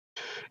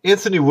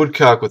Anthony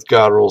Woodcock with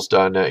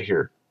GodRules.net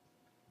here.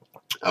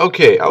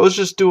 Okay, I was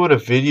just doing a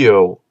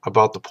video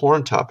about the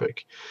porn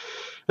topic,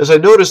 as I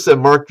noticed that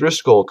Mark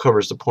Driscoll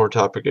covers the porn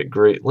topic at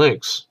great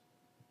lengths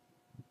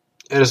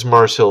at his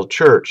Mars Hill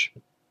Church,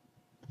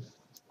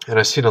 and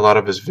I've seen a lot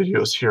of his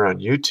videos here on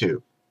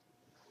YouTube.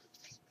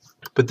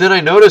 But then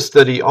I noticed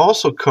that he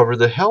also covered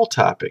the hell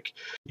topic.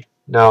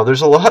 Now,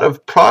 there's a lot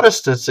of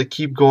Protestants that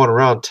keep going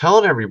around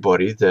telling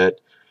everybody that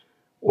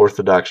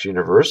Orthodox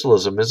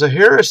Universalism is a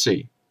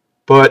heresy.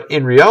 But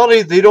in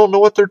reality, they don't know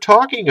what they're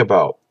talking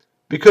about,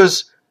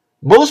 because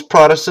most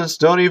Protestants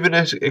don't even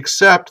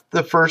accept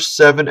the first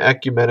 7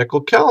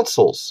 ecumenical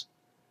councils.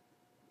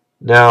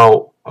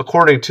 Now,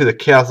 according to the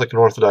Catholic and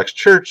Orthodox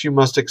Church, you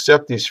must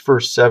accept these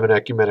first 7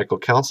 ecumenical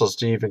councils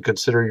to even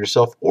consider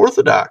yourself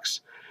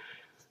Orthodox.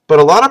 But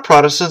a lot of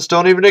Protestants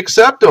don't even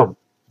accept them,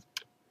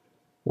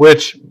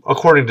 which,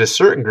 according to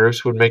certain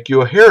groups, would make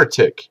you a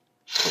heretic.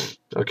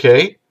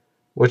 Okay?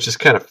 Which is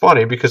kind of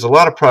funny, because a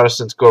lot of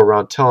Protestants go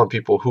around telling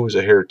people who's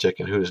a heretic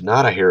and who's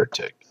not a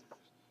heretic.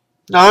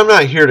 Now, I'm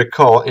not here to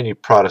call any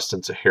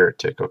Protestants a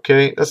heretic,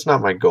 okay? That's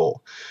not my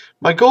goal.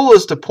 My goal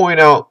is to point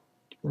out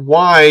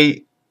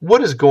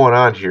what is going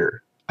on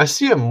here. I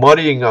see a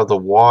muddying of the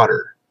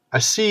water. I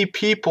see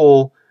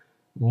people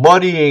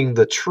muddying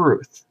the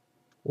truth,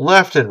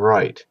 left and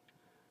right.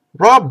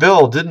 Rob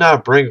Bell did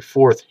not bring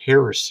forth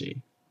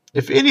heresy.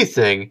 If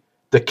anything,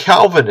 the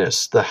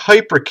Calvinists, the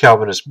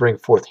hyper-Calvinists, bring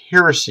forth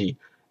heresy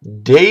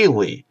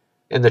daily,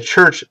 and the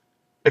church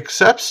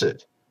accepts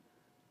it.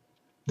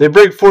 They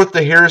bring forth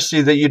the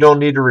heresy that you don't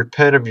need to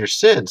repent of your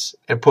sins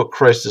and put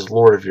Christ as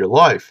Lord of your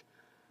life.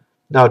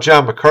 Now,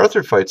 John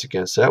MacArthur fights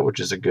against that, which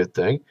is a good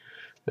thing.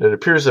 And it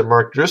appears that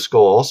Mark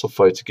Driscoll also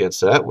fights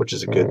against that, which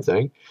is a good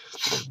thing.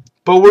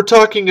 But we're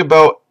talking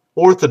about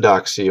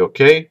orthodoxy,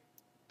 okay?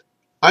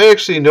 I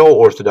actually know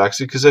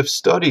orthodoxy because I've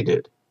studied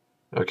it,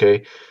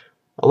 okay?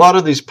 A lot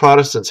of these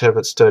Protestants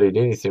haven't studied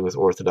anything with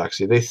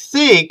orthodoxy. They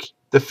think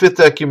the Fifth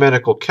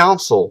Ecumenical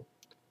Council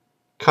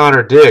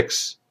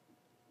contradicts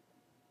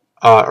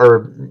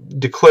or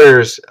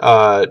declares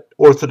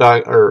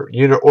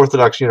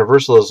Orthodox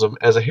Universalism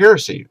as a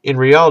heresy. In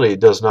reality, it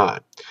does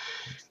not.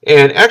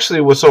 And actually,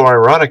 what's so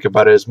ironic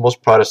about it is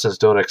most Protestants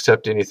don't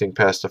accept anything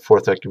past the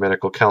Fourth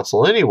Ecumenical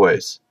Council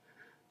anyways.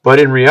 But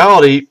in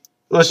reality,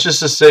 let's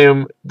just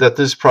assume that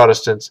these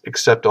Protestants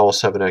accept all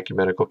 7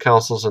 ecumenical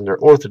councils and they're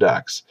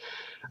Orthodox.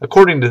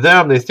 According to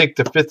them, they think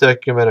the Fifth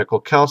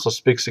Ecumenical Council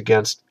speaks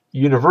against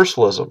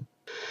universalism.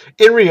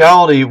 In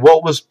reality,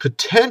 what was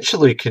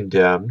potentially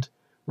condemned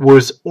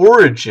was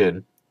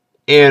Origen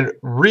and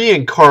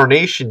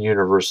reincarnation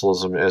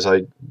universalism, as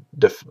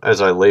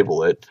I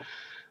label it.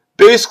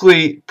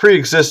 Basically,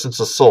 pre-existence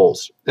of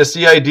souls. It's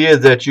the idea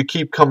that you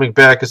keep coming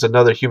back as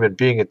another human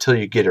being until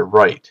you get it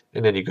right,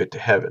 and then you get to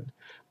heaven.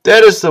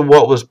 That is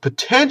what was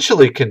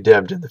potentially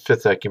condemned in the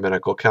Fifth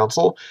Ecumenical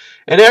Council,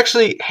 and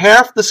actually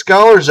half the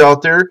scholars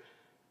out there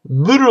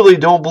literally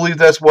don't believe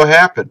that's what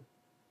happened.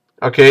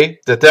 Okay,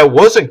 that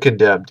wasn't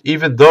condemned,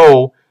 even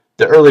though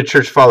the early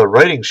Church Father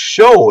writings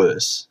show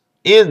us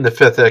in the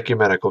Fifth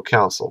Ecumenical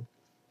Council.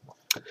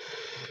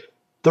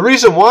 The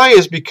reason why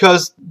is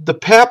because the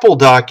papal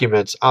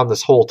documents on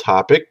this whole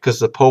topic, because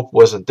the Pope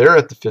wasn't there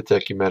at the Fifth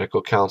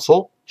Ecumenical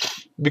Council,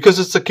 because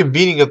it's a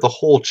convening of the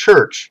whole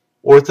Church,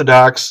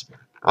 Orthodox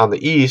on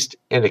the east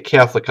and a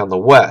Catholic on the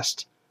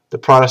west. The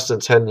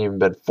Protestants hadn't even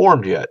been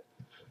formed yet.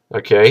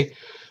 Okay,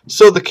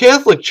 so the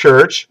Catholic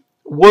Church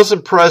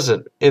wasn't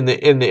present in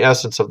the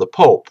essence of the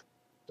Pope.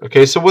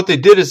 Okay, so what they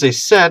did is they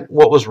sent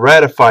what was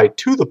ratified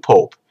to the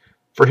Pope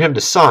for him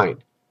to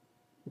sign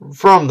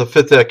from the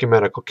Fifth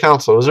Ecumenical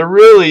Council. It was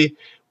really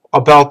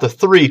about the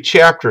 3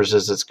 chapters,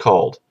 as it's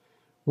called,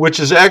 which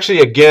is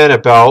actually again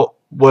about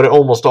what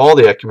almost all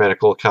the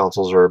ecumenical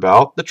councils are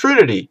about, the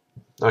Trinity.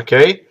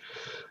 Okay,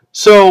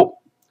 so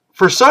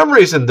for some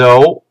reason,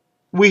 though,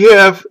 we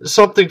have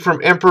something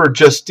from Emperor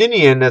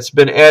Justinian that's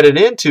been added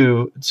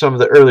into some of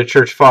the early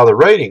Church Father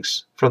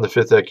writings from the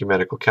Fifth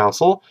Ecumenical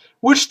Council,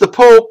 which the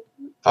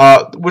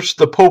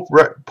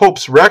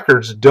Pope's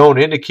records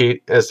don't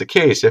indicate as the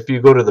case. If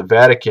you go to the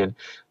Vatican,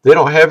 they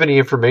don't have any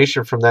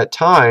information from that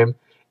time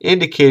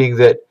indicating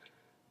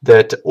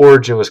that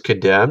Origen was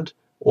condemned,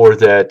 or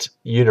that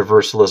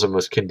universalism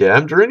was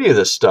condemned, or any of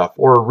this stuff,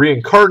 or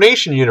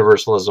reincarnation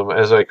universalism,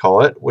 as I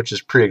call it, which is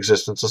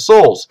pre-existence of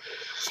souls.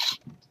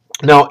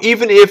 Now,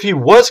 even if he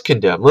was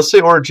condemned, let's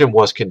say Origen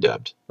was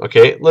condemned,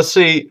 okay? Let's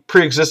say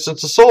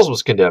pre-existence of souls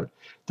was condemned.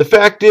 The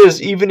fact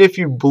is, even if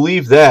you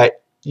believe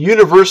that,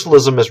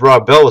 universalism, as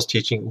Rob Bell was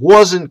teaching,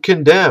 wasn't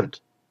condemned.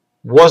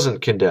 Wasn't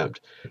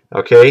condemned,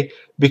 okay?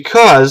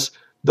 Because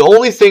the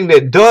only thing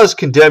that does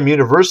condemn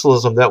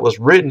universalism that was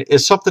written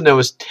is something that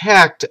was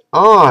tacked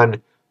on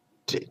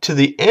to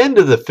the end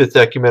of the Fifth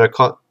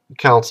Ecumenical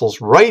Council's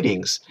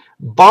writings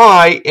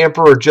by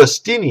Emperor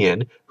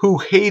Justinian, who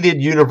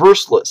hated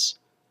universalists.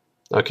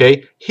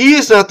 Okay, he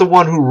is not the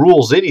one who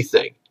rules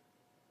anything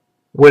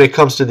when it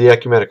comes to the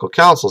ecumenical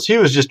councils. He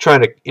was just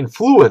trying to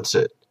influence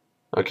it.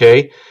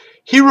 Okay,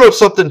 He wrote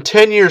something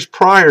 10 years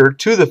prior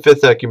to the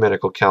Fifth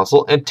Ecumenical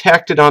Council and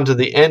tacked it onto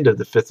the end of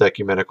the Fifth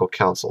Ecumenical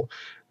Council.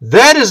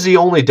 That is the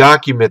only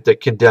document that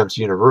condemns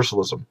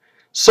universalism.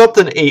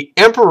 Something an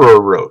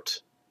emperor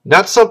wrote,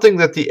 not something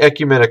that the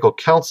ecumenical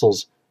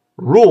councils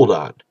ruled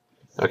on.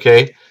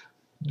 Okay?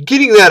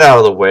 Getting that out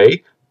of the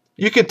way,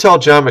 you can tell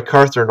John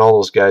MacArthur and all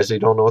those guys they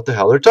don't know what the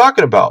hell they're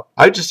talking about.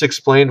 I just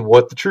explained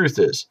what the truth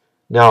is.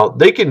 Now,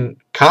 they can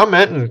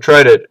comment and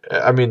try to,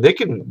 I mean, they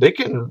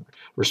can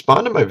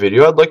respond to my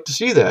video. I'd like to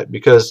see that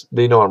because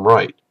they know I'm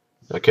right.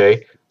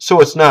 Okay?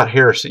 So it's not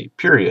heresy,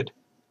 period.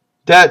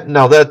 That's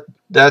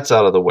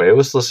out of the way.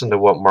 Let's listen to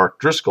what Mark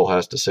Driscoll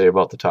has to say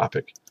about the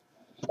topic.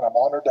 I'm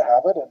honored to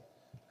have it and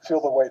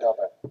feel the weight of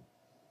it.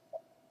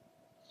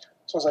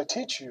 So as I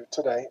teach you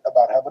today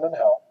about heaven and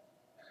hell,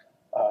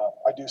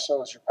 I do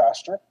so as your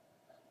pastor,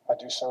 I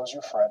do so as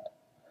your friend,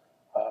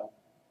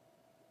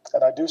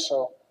 and I do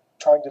so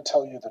trying to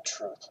tell you the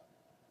truth.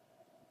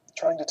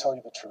 Trying to tell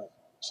you the truth.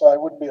 So I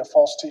wouldn't be a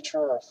false teacher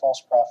or a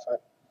false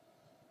prophet.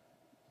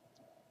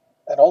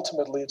 And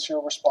ultimately, it's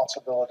your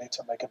responsibility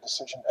to make a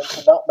decision. And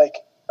to not make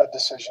a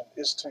decision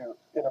is to,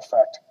 in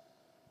effect,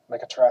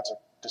 make a tragic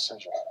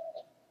decision.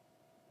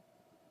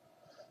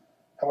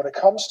 And when it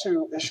comes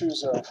to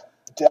issues of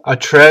death, a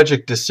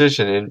tragic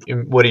decision,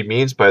 and what he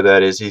means by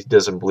that is he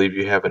doesn't believe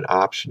you have an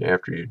option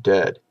after you're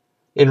dead.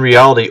 In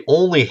reality,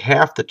 only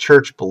half the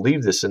church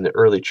believed this in the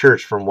early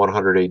church from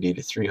 100 AD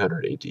to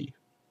 300 AD.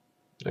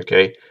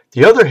 Okay?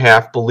 The other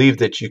half believed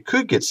that you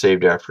could get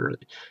saved after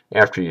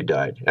you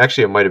died.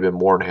 Actually, it might have been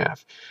more than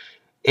half.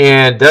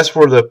 And that's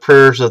where the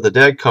prayers of the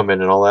dead come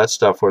in and all that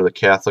stuff, where the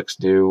Catholics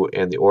do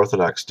and the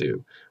Orthodox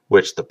do,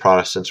 which the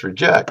Protestants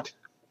reject.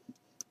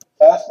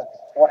 Death and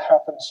what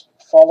happens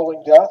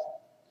following death,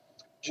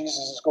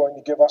 Jesus is going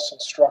to give us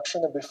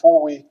instruction. And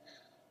before we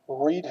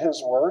read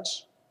his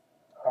words,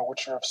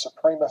 which are of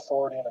supreme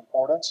authority and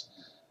importance,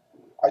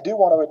 I do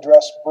want to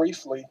address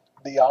briefly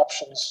the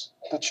options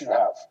that you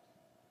have.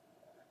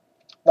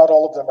 Not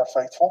all of them are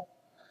faithful,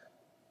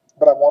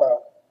 but I want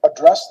to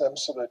address them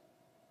so that,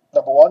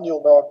 number one,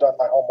 you'll know I've done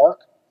my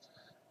homework,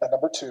 and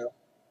number two,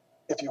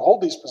 if you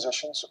hold these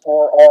positions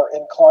or are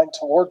inclined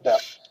toward them,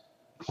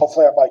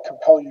 hopefully I might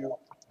compel you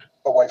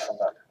away from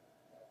them,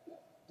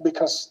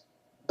 because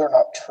they're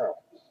not true.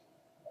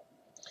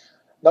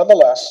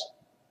 Nonetheless,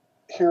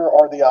 here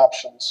are the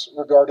options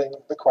regarding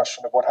the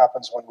question of what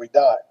happens when we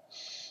die.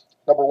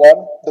 Number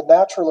one, the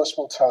naturalist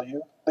will tell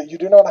you that you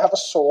do not have a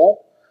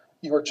soul,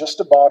 you are just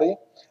a body,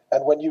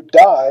 and when you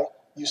die,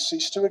 you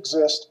cease to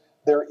exist.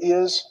 There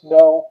is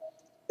no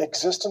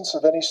existence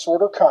of any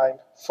sort or kind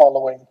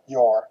following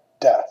your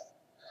death.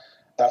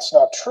 That's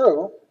not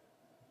true,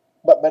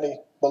 but many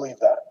believe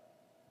that.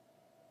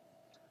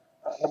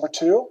 Number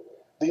two,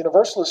 the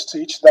Universalists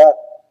teach that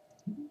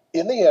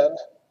in the end,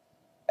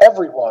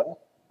 everyone,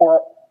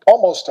 or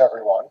almost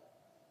everyone,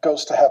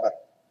 goes to heaven.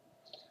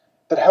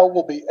 That hell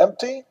will be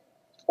empty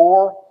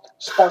or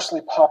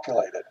sparsely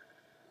populated.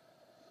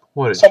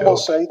 What a Some joke. will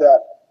say that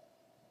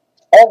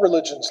all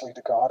religions lead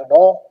to God and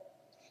all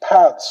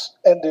paths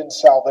end in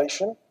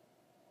salvation.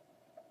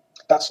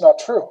 That's not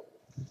true.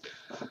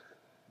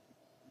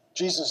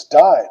 Jesus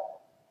died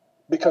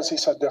because he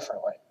said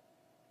differently.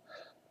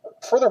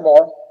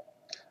 Furthermore,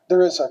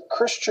 there is a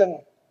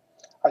Christian,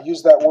 I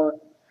use that word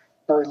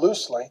very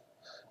loosely,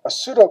 a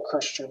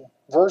pseudo-Christian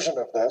version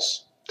of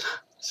this.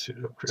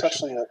 It's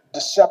actually a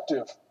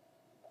deceptive,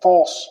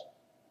 false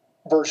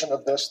version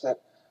of this that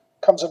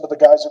comes under the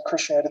guise of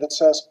Christianity that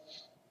says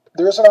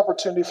there is an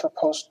opportunity for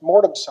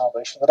post-mortem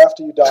salvation, that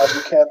after you die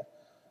you can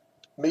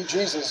meet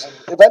Jesus and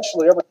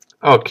eventually everything.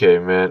 Okay,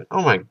 man.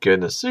 Oh my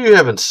goodness. So you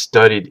haven't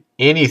studied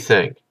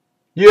anything.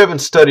 You haven't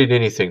studied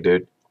anything,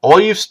 dude. All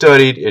you've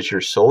studied is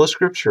your Sola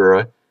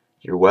Scriptura,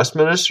 your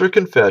Westminster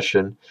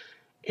Confession,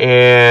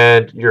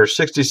 and your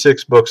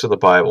 66 books of the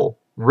Bible,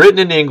 written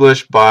in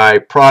English by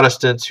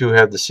Protestants who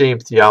have the same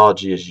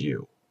theology as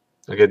you.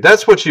 Okay,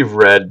 that's what you've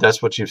read.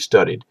 That's what you've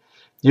studied.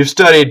 You've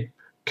studied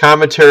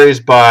commentaries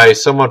by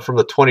someone from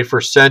the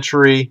 21st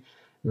century,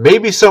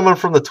 maybe someone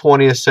from the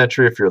 20th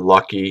century if you're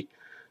lucky,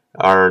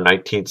 or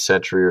 19th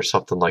century or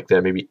something like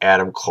that. Maybe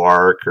Adam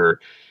Clark or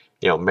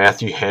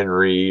Matthew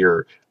Henry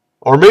or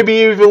maybe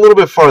even a little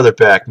bit farther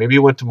back. Maybe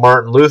you went to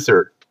Martin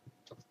Luther.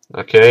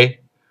 Okay?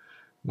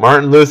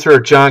 Martin Luther or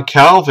John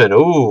Calvin.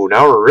 Ooh,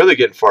 now we're really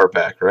getting far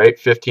back, right?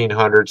 1500s,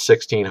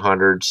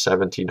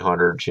 1600s,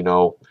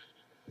 1700s,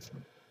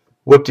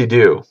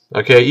 Whoop-de-doo.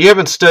 Okay, you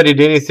haven't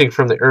studied anything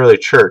from the early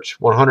church,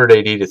 100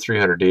 AD to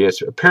 300 AD.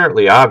 It's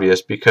apparently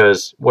obvious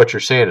because what you're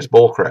saying is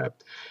bullcrap.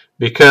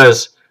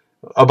 Because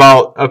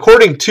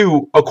according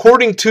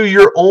to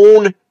your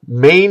own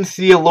main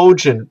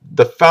theologian,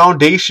 the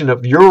foundation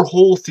of your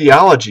whole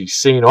theology,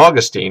 St.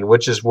 Augustine,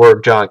 which is where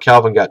John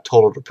Calvin got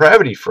total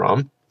depravity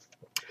from,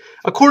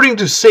 according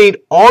to St.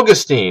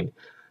 Augustine,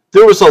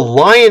 there was a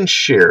lion's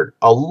share,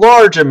 a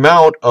large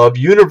amount of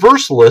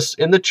universalists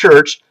in the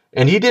church,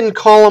 and he didn't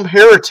call them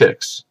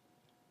heretics.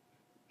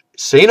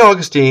 St.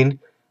 Augustine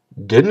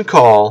didn't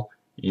call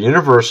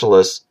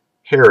universalists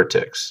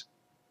heretics.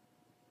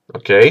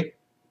 Okay?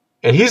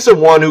 And he's the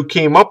one who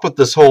came up with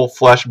this whole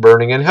flesh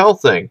burning in hell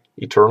thing,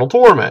 eternal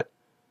torment.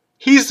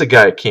 He's the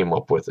guy who came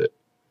up with it.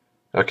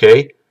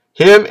 Okay?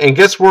 Him, and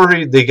guess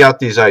where they got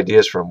these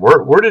ideas from?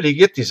 Where did he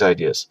get these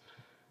ideas?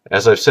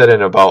 As I've said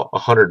in about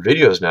 100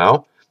 videos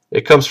now,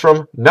 it comes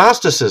from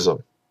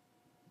Gnosticism.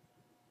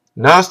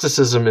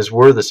 Gnosticism is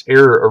where this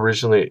error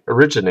originally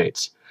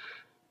originates.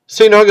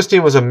 St.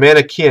 Augustine was a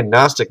Manichaean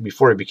Gnostic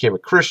before he became a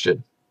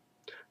Christian.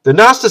 The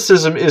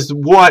Gnosticism is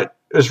what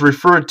is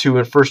referred to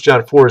in 1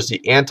 John 4 as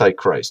the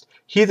Antichrist.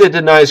 He that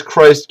denies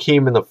Christ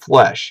came in the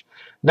flesh.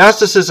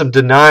 Gnosticism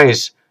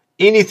denies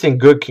anything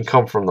good can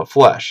come from the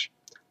flesh.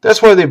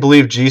 That's why they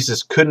believe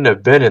Jesus couldn't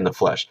have been in the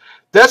flesh.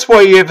 That's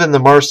why you have in the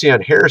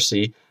Marcion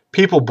heresy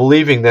people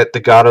believing that the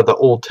God of the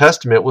Old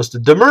Testament was the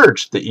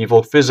Demerge, the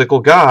evil physical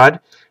God,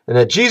 and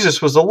that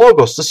Jesus was the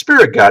Logos, the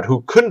Spirit God,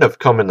 who couldn't have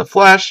come in the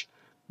flesh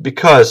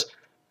because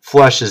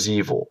flesh is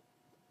evil.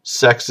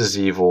 Sex is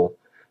evil.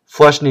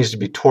 Flesh needs to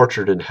be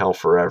tortured in hell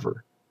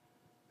forever.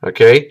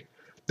 Okay?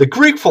 The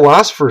Greek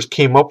philosophers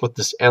came up with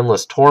this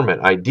endless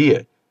torment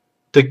idea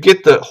to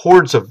get the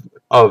hordes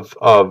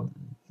of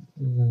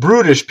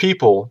brutish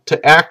people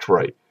to act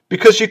right,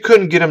 because you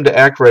couldn't get them to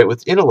act right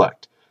with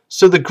intellect.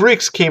 So the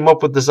Greeks came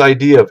up with this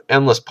idea of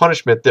endless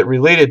punishment that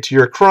related to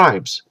your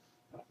crimes.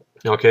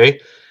 Okay?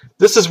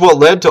 This is what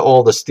led to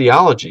all this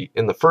theology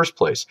in the first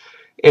place.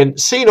 And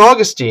St.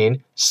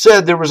 Augustine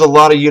said there was a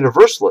lot of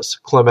universalists.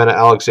 Clement of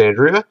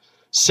Alexandria,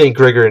 St.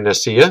 Gregory of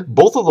Nicaea,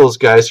 both of those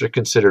guys are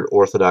considered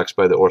Orthodox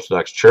by the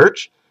Orthodox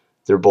Church.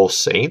 They're both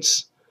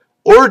saints.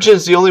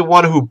 Origen's the only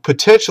one who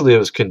potentially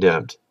was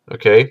condemned.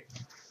 Okay?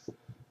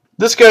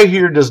 This guy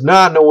here does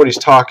not know what he's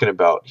talking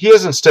about. He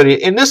hasn't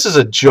studied, and this is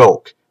a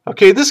joke.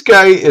 Okay, this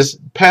guy is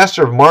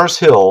pastor of Mars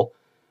Hill,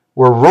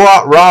 where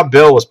Rob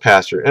Bell was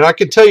pastor. And I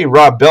can tell you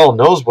Rob Bell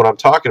knows what I'm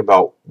talking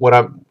about.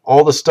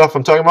 All the stuff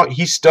I'm talking about,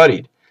 he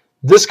studied.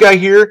 This guy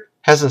here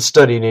hasn't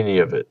studied any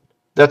of it.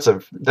 That's a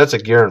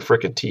guarantee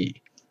frickin'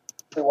 T.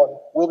 Everyone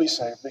will be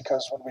saved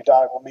because when we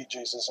die, we'll meet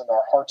Jesus and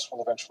our hearts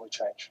will eventually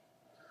change.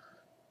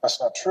 That's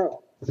not true.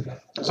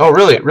 Oh,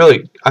 really?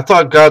 Really? I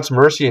thought God's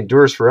mercy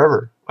endures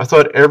forever. I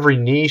thought every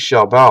knee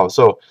shall bow.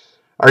 So,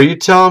 are you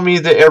telling me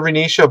that every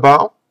knee shall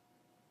bow?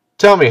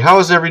 Tell me, how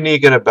is every knee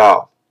going to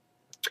bow?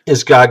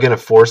 Is God going to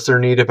force their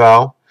knee to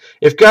bow?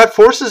 If God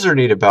forces their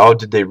knee to bow,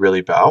 did they really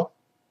bow?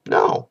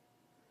 No.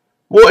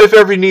 Well, if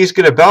every knee is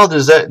going to bow,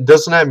 doesn't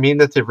that mean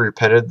that they've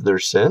repented of their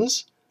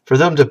sins? For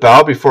them to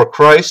bow before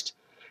Christ,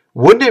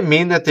 wouldn't it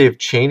mean that they've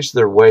changed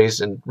their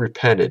ways and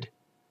repented?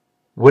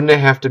 Wouldn't it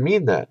have to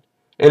mean that?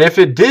 And if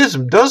it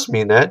does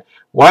mean that,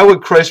 why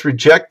would Christ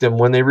reject them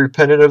when they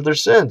repented of their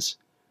sins?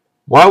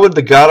 Why would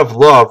the God of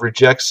love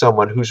reject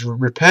someone who's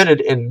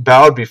repented and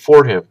bowed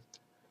before him?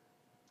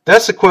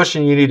 That's the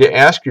question you need to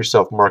ask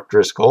yourself, Mark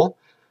Driscoll,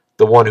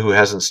 the one who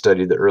hasn't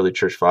studied the early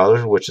church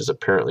fathers, which is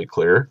apparently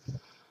clear.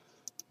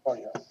 Oh,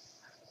 yeah.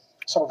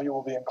 Some of you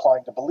will be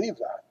inclined to believe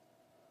that,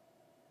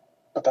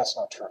 but that's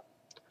not true.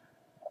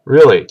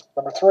 Really?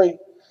 Number 3.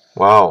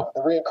 Wow.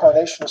 The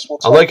reincarnationists will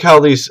I like how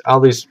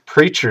these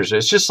preachers,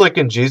 it's just like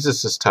in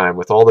Jesus' time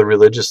with all the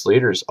religious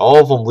leaders, all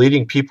of them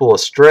leading people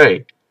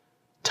astray,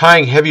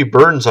 tying heavy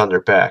burdens on their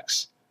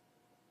backs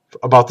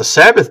about the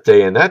Sabbath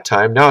day in that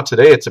time. Now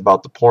today it's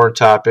about the porn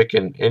topic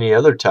and any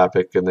other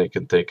topic and they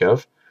can think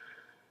of,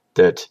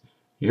 that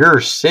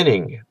you're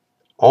sinning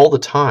all the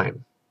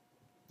time.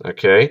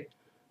 Okay?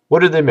 What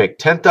did they make?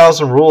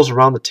 10,000 rules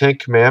around the 10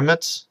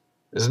 commandments?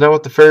 Isn't that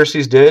what the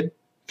Pharisees did?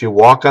 If you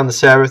walk on the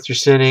Sabbath, you're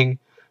sinning.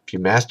 If you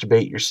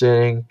masturbate, you're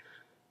sinning.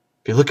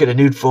 If you look at a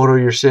nude photo,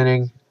 you're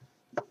sinning.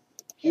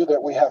 You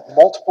that we have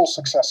multiple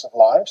successive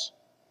lives,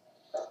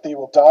 that you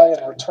will die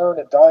and return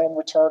and die and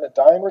return and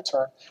die and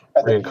return,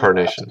 and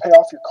reincarnation. Then you have to pay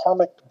off your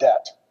karmic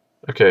debt.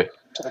 Okay.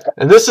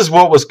 And this is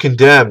what was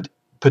condemned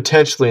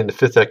potentially in the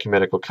Fifth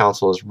Ecumenical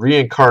Council as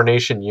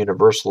reincarnation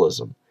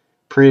universalism,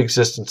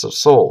 pre-existence of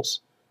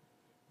souls.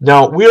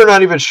 Now, we are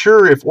not even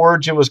sure if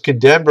Origen was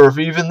condemned or if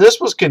even this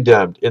was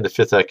condemned in the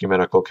Fifth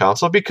Ecumenical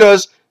Council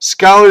because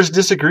scholars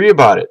disagree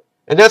about it.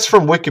 And that's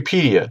from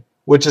Wikipedia,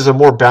 which is a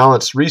more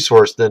balanced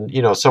resource than,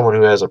 someone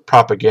who has a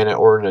propaganda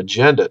or an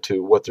agenda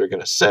to what they're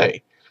going to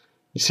say.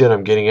 You see what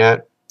I'm getting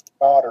at?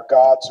 God or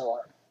gods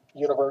or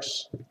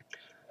universe.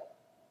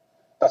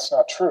 That's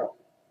not true.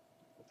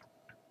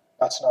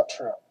 That's not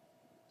true.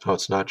 Oh,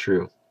 it's not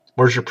true.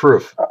 Where's your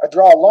proof? I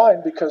draw a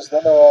line because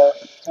then there are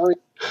 3.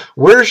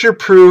 Where's your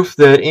proof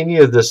that any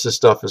of this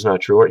stuff is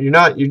not true?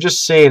 You're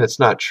just saying it's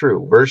not true.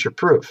 Where's your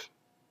proof?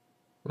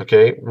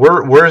 Okay,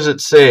 where does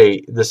it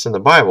say this in the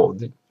Bible?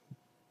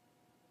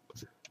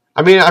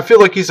 I mean, I feel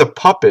like he's a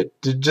puppet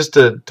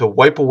to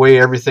wipe away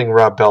everything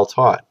Rob Bell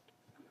taught.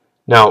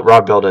 Now,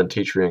 Rob Bell didn't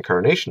teach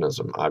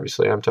reincarnationism,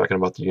 obviously. I'm talking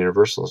about the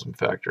universalism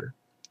factor.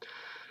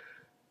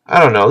 I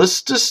don't know.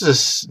 This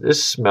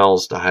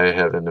smells to high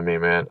heaven to me,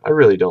 man. I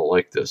really don't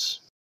like this.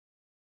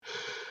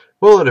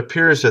 Well, it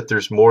appears that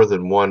there's more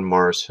than one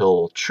Mars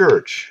Hill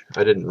church.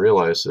 I didn't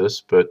realize this,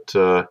 but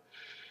there's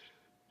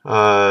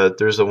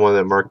the one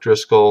that Mark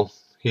Driscoll,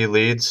 he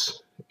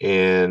leads,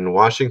 in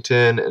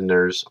Washington, and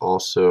there's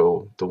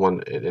also the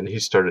one, and he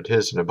started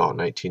his in about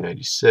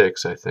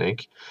 1996, I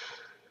think.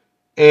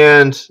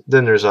 And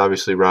then there's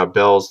obviously Rob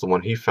Bell's, the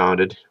one he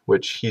founded,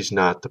 which he's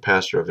not the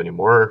pastor of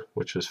anymore,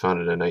 which was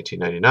founded in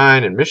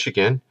 1999 in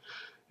Michigan.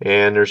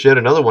 And there's yet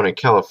another one in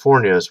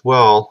California as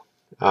well.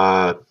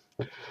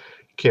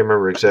 Can't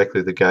remember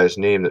exactly the guy's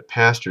name that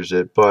pastors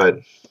it, but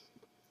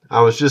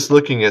I was just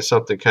looking at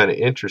something kind of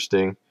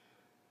interesting.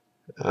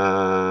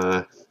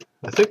 I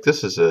think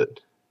this is it.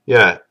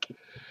 Yeah.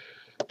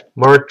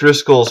 Mark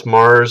Driscoll's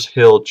Mars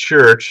Hill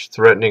Church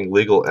threatening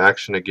legal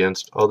action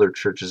against other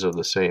churches of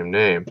the same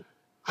name,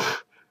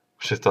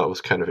 which I thought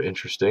was kind of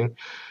interesting.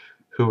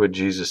 Who would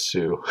Jesus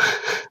sue?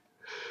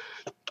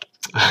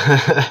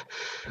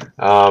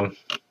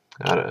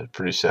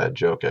 Pretty sad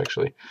joke,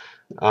 actually.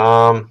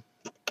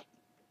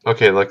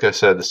 Okay, like I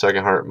said, the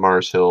Second Heart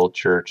Mars Hill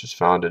Church is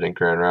founded in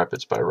Grand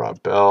Rapids by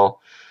Rob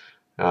Bell.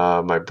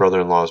 My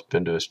brother-in-law's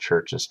been to his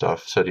church and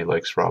stuff. Said he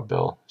likes Rob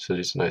Bell. Said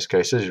he's a nice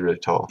guy. Says he's really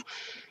tall.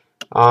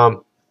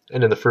 And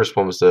then the first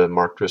one was the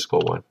Mark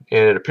Driscoll one.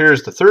 And it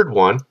appears the third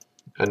one,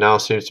 and now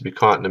seems to be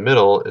caught in the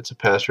middle. It's a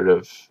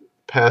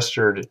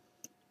pastored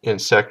in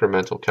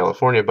Sacramento,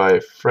 California, by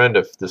a friend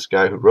of this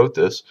guy who wrote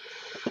this,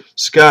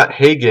 Scott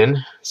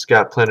Hagen.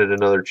 Scott planted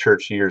another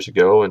church years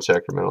ago in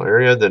Sacramento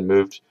area, then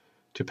moved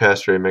to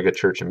pastor a mega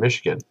church in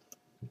Michigan,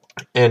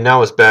 and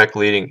now is back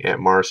leading at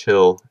Mars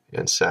Hill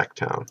in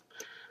Sacktown.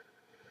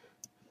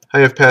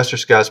 I have Pastor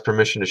Scott's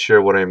permission to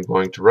share what I am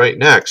going to write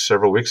next.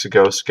 Several weeks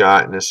ago,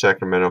 Scott and his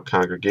Sacramento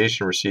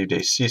congregation received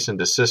a cease and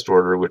desist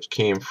order which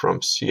came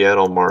from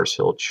Seattle Mars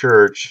Hill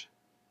Church.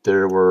 They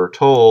were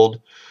told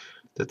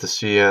that the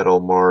Seattle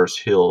Mars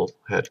Hill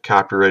had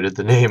copyrighted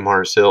the name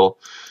Mars Hill,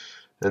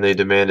 and they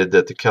demanded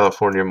that the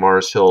California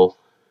Mars Hill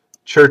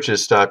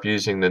churches stop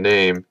using the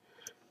name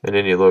and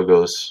any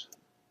logos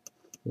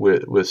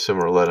with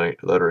similar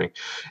lettering.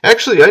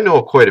 Actually, I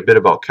know quite a bit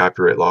about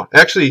copyright law.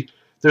 Actually,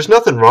 there's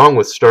nothing wrong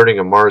with starting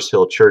a Mars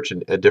Hill church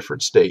in a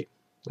different state,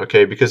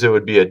 okay, because it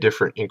would be a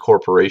different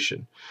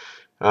incorporation.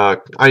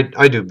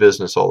 I do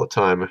business all the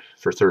time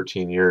for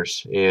 13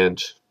 years,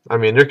 and I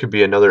mean, there could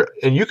be another,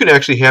 and you can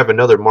actually have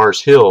another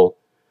Mars Hill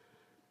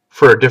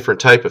for a different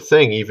type of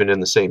thing, even in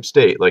the same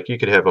state. Like you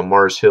could have a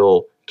Mars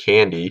Hill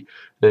candy,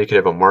 then you could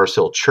have a Mars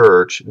Hill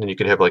church, and then you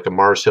could have like a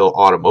Mars Hill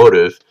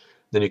automotive,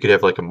 then you could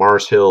have like a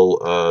Mars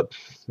Hill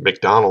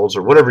McDonald's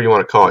or whatever you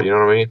want to call it, you know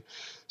what I mean?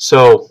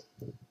 So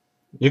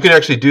you can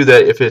actually do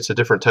that if it's a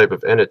different type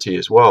of entity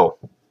as well.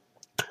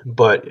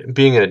 But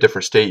being in a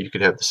different state, you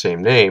could have the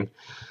same name.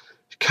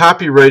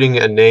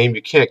 Copywriting a name,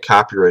 you can't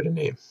copyright a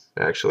name,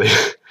 actually.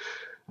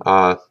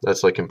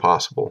 That's like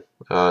impossible.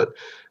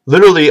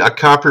 Literally, a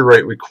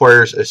copyright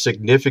requires a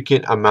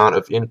significant amount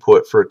of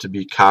input for it to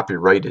be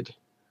copyrighted.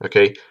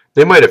 Okay,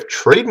 they might have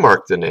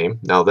trademarked the name.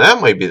 Now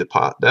that might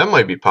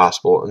be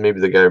possible, and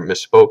maybe the guy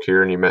misspoke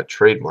here and he meant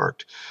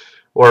trademarked.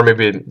 Or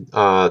maybe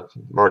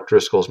Mark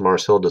Driscoll's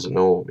Mars Hill doesn't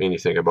know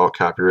anything about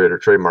copyright or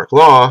trademark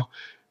law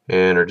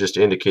and are just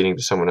indicating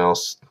to someone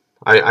else.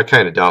 I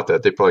kind of doubt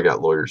that. They probably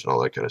got lawyers and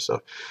all that kind of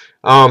stuff.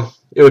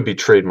 It would be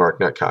trademark,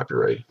 not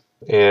copyright.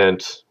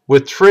 And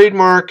with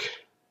trademark,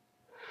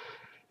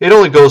 it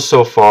only goes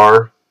so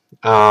far.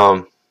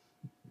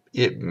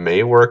 It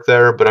may work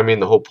there, but I mean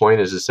the whole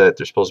point is that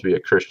they're supposed to be a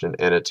Christian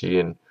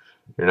entity and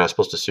you're not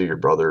supposed to sue your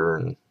brother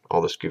and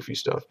all this goofy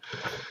stuff.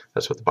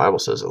 That's what the Bible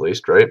says, at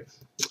least, right?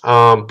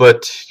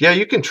 But yeah,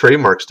 you can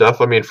trademark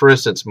stuff. I mean, for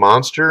instance,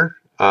 Monster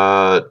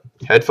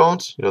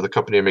headphones, you know, the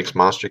company that makes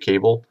Monster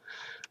cables,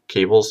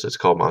 it's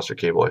called Monster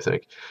Cable, I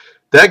think.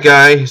 That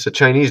guy, he's a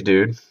Chinese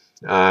dude,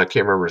 I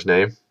can't remember his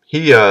name.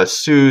 He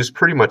sues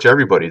pretty much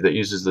everybody that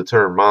uses the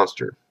term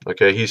Monster.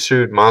 Okay, he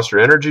sued Monster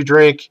Energy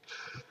Drink.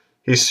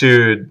 He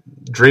sued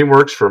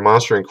DreamWorks for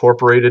Monster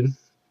Incorporated,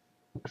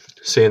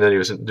 saying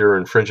that they were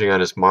infringing on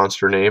his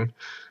Monster name.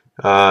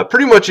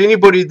 Pretty much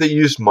anybody that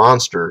used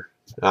Monster.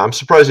 I'm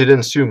surprised he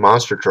didn't sue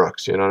Monster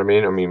Trucks. You know what I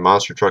mean? I mean,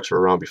 Monster Trucks were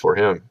around before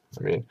him.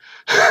 I mean,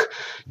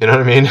 you know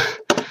what I mean?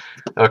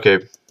 Okay,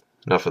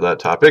 enough of that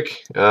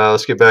topic.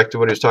 Let's get back to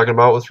what he was talking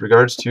about with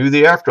regards to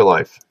the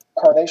afterlife.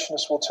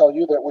 Incarnationists will tell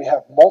you that we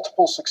have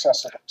multiple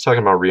successive He's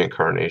talking about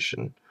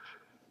reincarnation.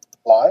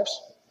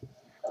 lives,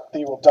 that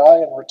you will die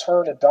and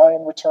return and die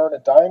and return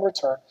and die and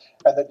return,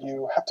 and that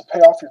you have to pay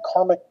off your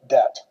karmic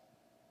debt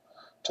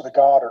to the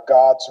god or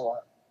gods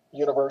or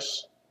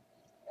universe.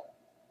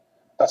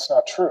 That's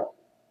not true.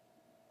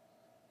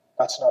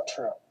 That's not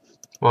true.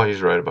 Well,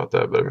 he's right about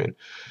that, but I mean,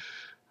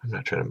 I'm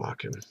not trying to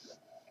mock him.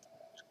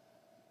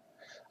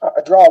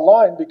 I draw a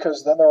line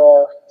because then there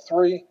are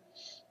three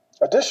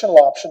additional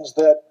options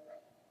that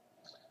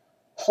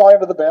fly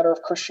under the banner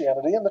of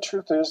Christianity, and the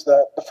truth is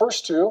that the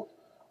first two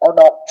are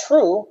not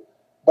true,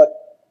 but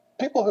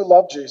people who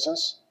love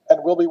Jesus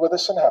and will be with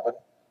us in heaven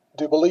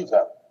do believe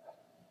them.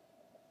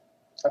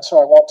 And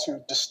so I want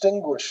to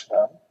distinguish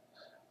them,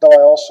 though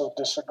I also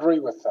disagree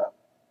with them.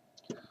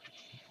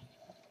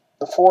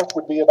 The fourth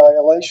would be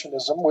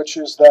annihilationism, which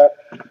is that...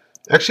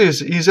 Actually,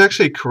 he's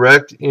actually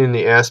correct in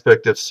the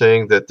aspect of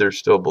saying that they're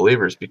still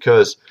believers,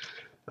 because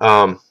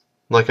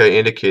like I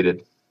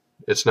indicated,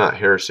 it's not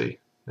heresy.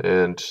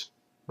 And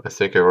I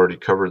think I've already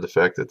covered the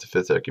fact that the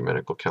Fifth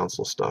Ecumenical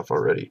Council stuff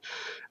already.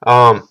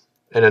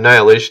 And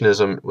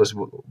annihilationism was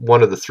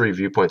one of the three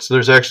viewpoints. So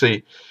there's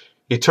actually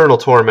eternal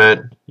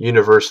torment,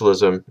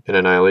 universalism, and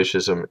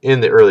annihilationism in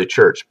the early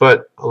church.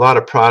 But a lot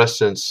of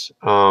Protestants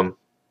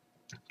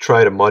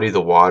try to muddy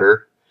the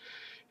water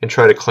and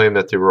try to claim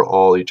that they were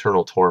all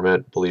eternal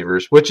torment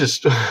believers, which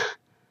is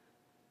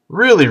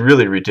really,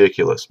 really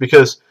ridiculous.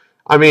 Because,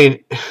 I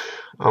mean,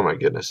 oh my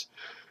goodness.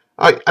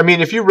 I mean,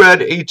 if you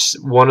read each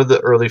one of the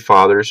early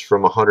fathers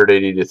from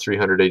 180 to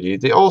 300 AD,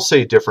 they all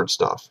say different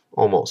stuff,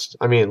 almost.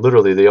 I mean,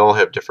 literally, they all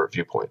have different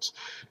viewpoints.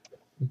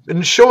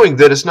 And showing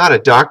that it's not a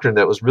doctrine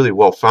that was really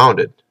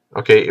well-founded.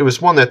 Okay, it was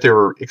one that they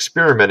were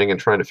experimenting and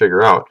trying to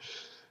figure out.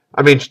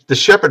 I mean, the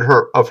shepherd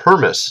of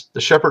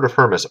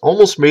Hermas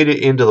almost made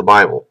it into the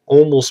Bible.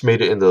 Almost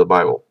made it into the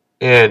Bible.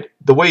 And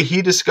the way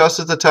he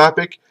discusses the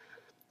topic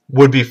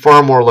would be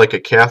far more like a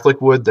Catholic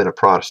would than a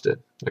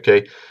Protestant.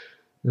 Okay.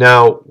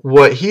 Now,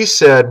 what he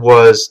said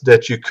was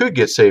that you could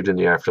get saved in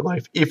the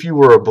afterlife if you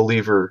were a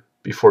believer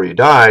before you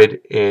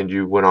died and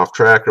you went off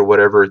track or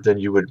whatever. Then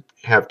you would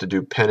have to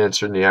do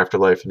penance in the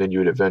afterlife, and then you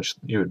would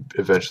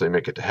eventually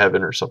make it to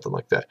heaven or something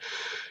like that.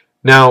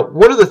 Now,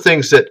 one of the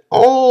things that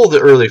all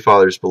the early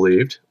fathers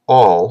believed,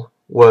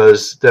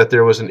 was that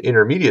there was an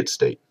intermediate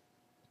state.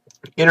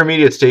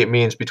 Intermediate state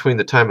means between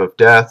the time of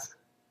death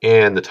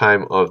and the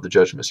time of the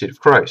judgment seat of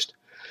Christ.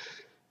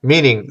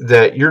 Meaning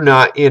that you're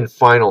not in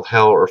final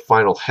hell or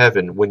final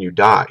heaven when you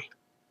die.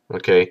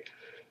 Okay?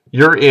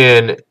 You're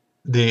in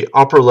the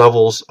upper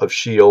levels of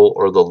Sheol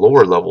or the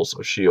lower levels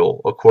of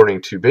Sheol,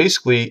 according to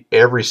basically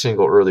every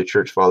single early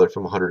church father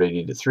from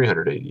 180 to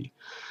 300 AD.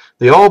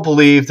 They all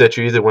believe that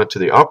you either went to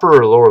the upper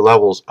or lower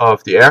levels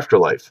of the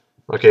afterlife.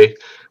 Okay?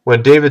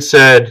 When David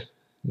said,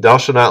 "Thou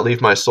shalt not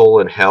leave my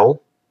soul in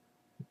hell,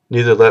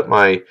 neither let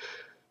my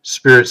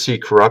spirit see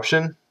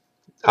corruption,"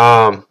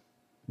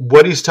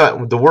 what he's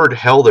talking, the word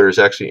hell there is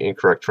actually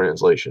incorrect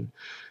translation.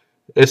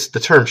 It's the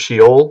term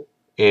Sheol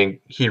in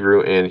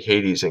Hebrew and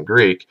Hades in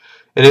Greek,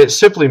 and it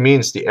simply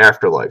means the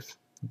afterlife.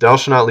 Thou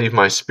shalt not leave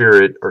my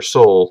spirit or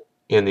soul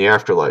in the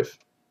afterlife.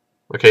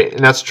 Okay, and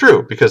that's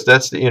true because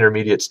that's the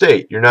intermediate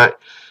state. You're not,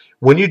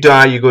 when you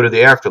die, you go to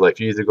the afterlife.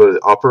 You either go to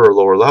the upper or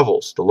lower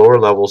levels. The lower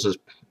levels is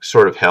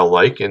sort of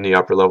hell-like, and the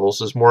upper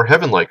levels is more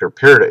heaven-like or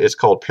paradise. It's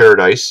called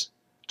paradise.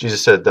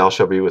 Jesus said, "Thou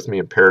shalt be with me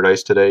in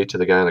paradise today," to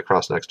the guy on the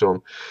cross next to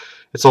him.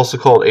 It's also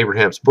called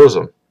Abraham's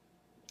bosom,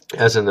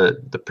 as in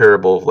the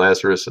parable of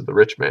Lazarus and the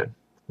rich man,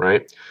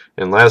 right?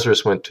 And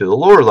Lazarus went to the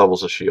lower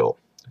levels of Sheol.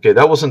 Okay,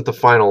 that wasn't the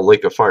final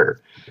lake of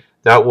fire.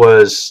 That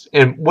was,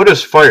 and what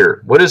is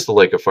fire? What is the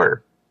lake of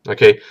fire?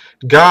 Okay,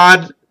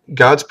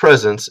 God's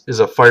presence is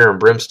a fire and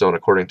brimstone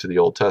according to the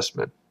Old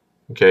Testament.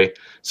 Okay,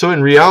 so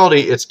in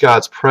reality, it's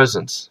God's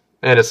presence,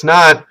 and it's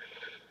not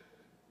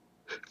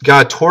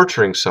God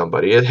torturing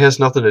somebody. It has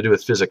nothing to do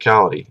with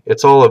physicality.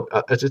 It's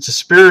a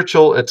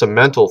spiritual, it's a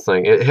mental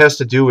thing. It has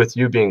to do with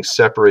you being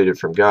separated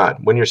from God.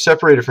 When you're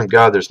separated from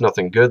God, there's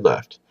nothing good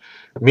left.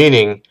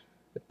 Meaning,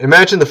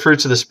 imagine the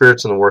fruits of the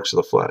spirits and the works of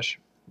the flesh.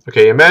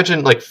 Okay,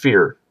 imagine like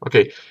fear.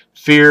 Okay,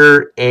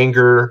 fear,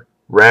 anger,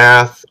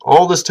 wrath,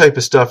 all this type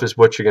of stuff is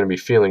what you're going to be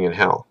feeling in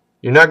hell.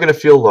 You're not going to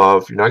feel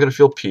love. You're not going to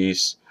feel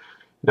peace.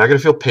 You're not going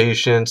to feel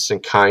patience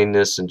and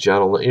kindness and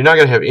gentleness. You're not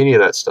going to have any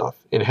of that stuff.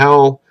 In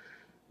hell,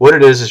 what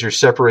it is you're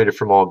separated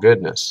from all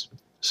goodness.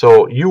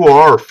 So you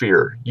are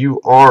fear. You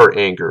are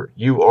anger.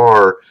 You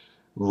are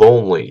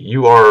lonely.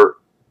 You are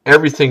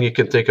everything you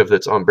can think of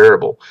that's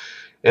unbearable.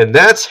 And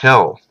that's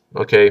hell.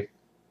 Okay?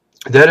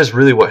 That is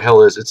really what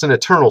hell is. It's an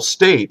eternal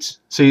state.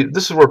 See,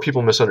 this is where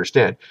people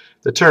misunderstand.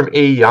 The term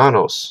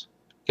aianos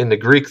in the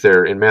Greek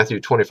there in Matthew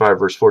 25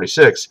 verse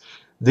 46,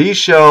 these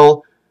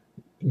shall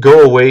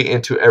go away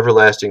into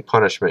everlasting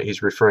punishment.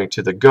 He's referring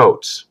to the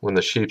goats, when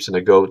the sheep and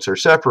the goats are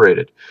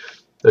separated.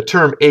 The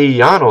term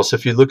aianos,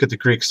 if you look at the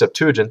Greek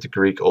Septuagint, the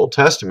Greek Old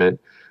Testament,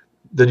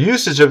 the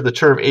usage of the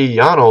term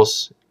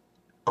aianos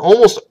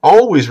almost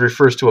always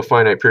refers to a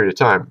finite period of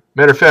time.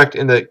 Matter of fact,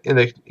 in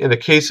the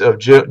case of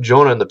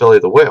Jonah in the belly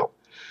of the whale,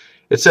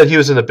 it said he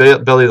was in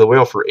the belly of the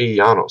whale for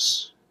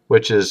aianos,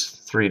 which is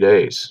 3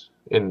 days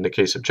in the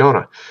case of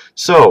Jonah.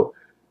 So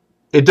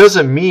it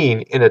doesn't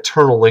mean an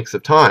eternal length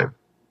of time.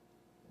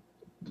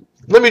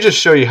 Let me just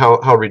show you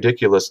how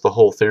ridiculous the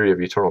whole theory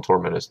of eternal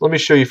torment is. Let me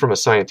show you from a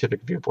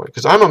scientific viewpoint,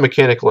 because I'm a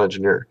mechanical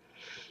engineer.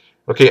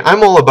 Okay,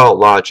 I'm all about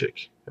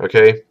logic.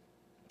 Okay,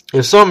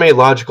 if something ain't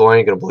logical, I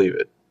ain't gonna believe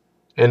it.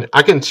 And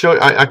I can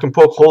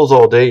poke holes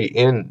all day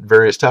in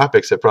various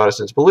topics that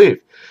Protestants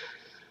believe.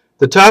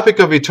 The topic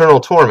of eternal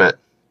torment.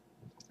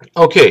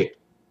 Okay,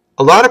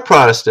 a lot of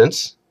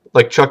Protestants,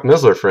 like Chuck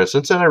Missler, for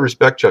instance, and I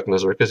respect Chuck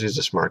Missler because he's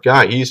a smart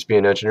guy. He used to be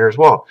an engineer as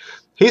well.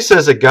 He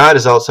says that God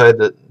is outside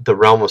the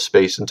realm of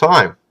space and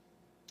time.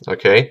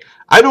 Okay?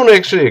 I don't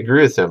actually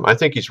agree with him. I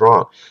think he's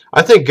wrong.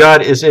 I think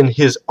God is in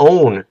his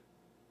own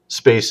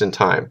space and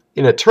time,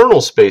 in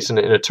eternal space and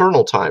in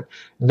eternal time,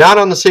 not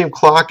on the same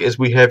clock as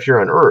we have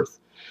here on Earth.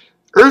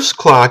 Earth's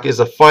clock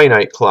is a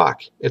finite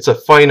clock. It's a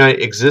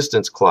finite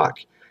existence clock.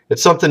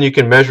 It's something you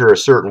can measure a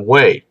certain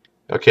way.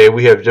 Okay,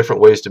 we have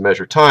different ways to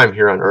measure time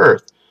here on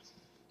Earth.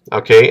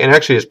 Okay, and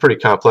actually it's pretty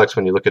complex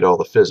when you look at all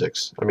the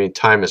physics. I mean,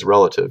 time is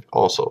relative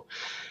also.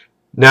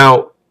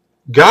 Now,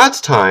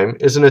 God's time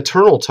is an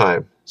eternal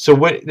time.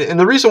 And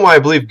the reason why I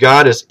believe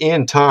God is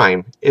in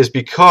time is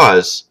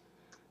because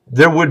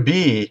there would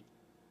be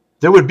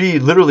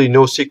literally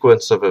no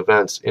sequence of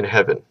events in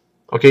heaven.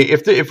 Okay,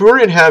 if we're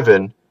in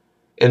heaven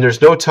and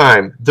there's no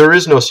time, there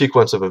is no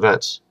sequence of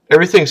events.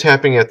 Everything's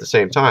happening at the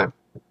same time,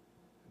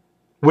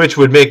 which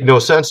would make no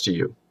sense to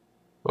you.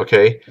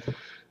 Okay,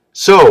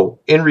 so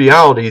in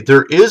reality,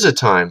 there is a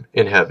time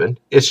in heaven.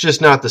 It's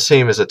just not the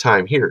same as a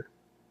time here.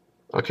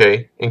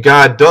 Okay, and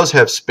God does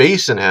have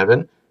space in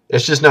heaven.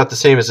 It's just not the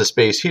same as the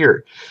space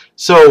here.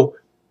 So,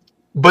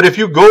 but if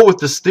you go with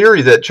this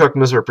theory that Chuck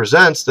Missler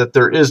presents, that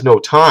there is no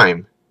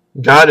time,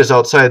 God is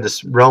outside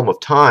this realm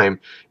of time,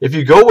 if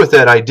you go with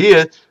that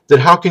idea, then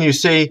how can you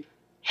say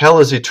hell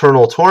is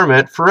eternal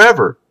torment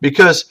forever?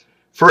 Because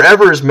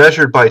forever is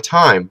measured by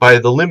time, by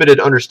the limited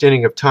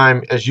understanding of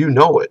time as you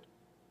know it.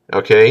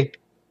 Okay?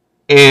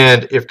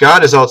 And if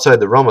God is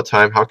outside the realm of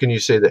time, how can you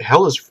say that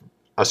hell is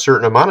a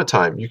certain amount of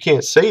time? You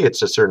can't say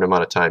it's a certain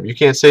amount of time. You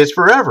can't say it's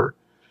forever.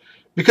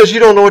 Because you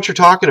don't know what you're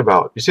talking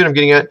about. You see what I'm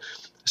getting at?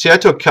 See, I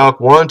took Calc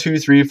 1, 2,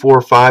 3,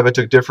 4, 5. I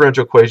took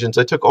differential equations.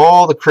 I took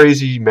all the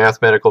crazy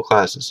mathematical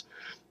classes.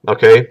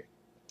 Okay?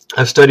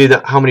 I've studied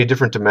how many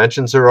different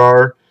dimensions there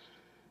are.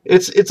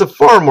 It's a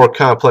far more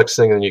complex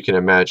thing than you can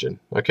imagine.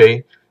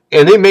 Okay?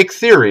 And they make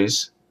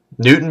theories.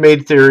 Newton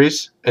made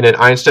theories, and then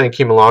Einstein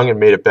came along and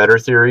made a better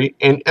theory.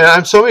 And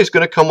somebody's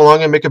going to come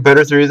along and make a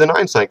better theory than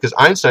Einstein, because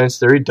Einstein's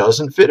theory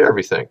doesn't fit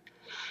everything.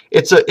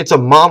 It's a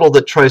model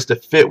that tries to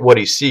fit what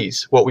he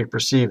sees, what we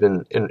perceive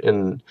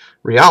in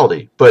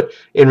reality. But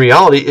in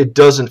reality, it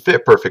doesn't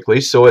fit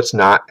perfectly, so it's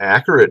not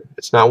accurate.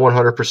 It's not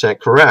 100%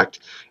 correct.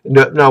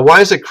 Now,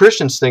 why is it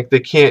Christians think they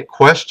can't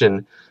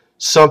question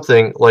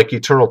something like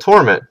eternal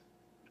torment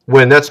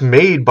when that's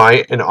made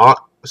by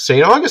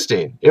St.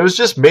 Augustine? It was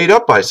just made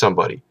up by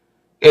somebody.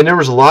 And there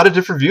was a lot of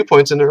different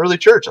viewpoints in the early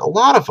church, a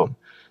lot of them.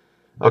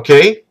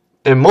 Okay?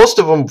 And most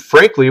of them,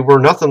 frankly, were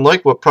nothing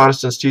like what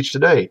Protestants teach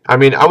today. I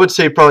mean, I would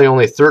say probably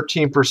only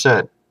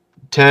 13%,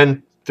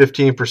 10,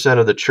 15%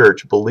 of the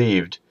church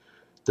believed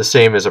the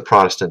same as a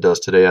Protestant does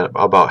today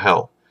about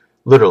hell.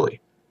 Literally.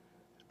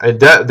 And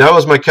that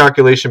was my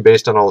calculation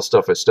based on all the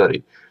stuff I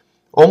studied.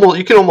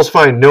 You can almost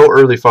find no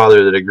early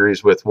father that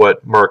agrees with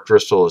what Mark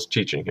Driscoll is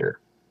teaching here.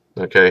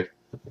 Okay?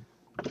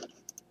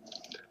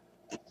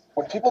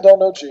 When people don't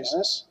know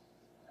Jesus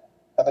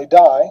and they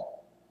die,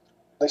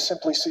 they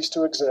simply cease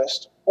to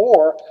exist,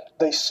 or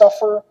they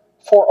suffer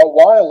for a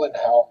while in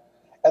hell,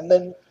 and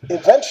then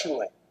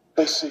eventually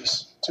they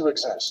cease to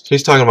exist.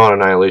 He's talking about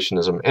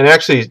annihilationism, and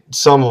actually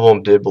some of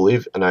them did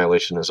believe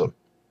annihilationism.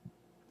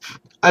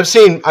 I've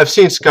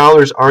seen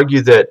scholars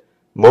argue that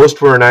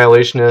most were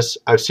annihilationists.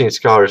 I've seen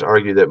scholars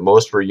argue that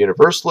most were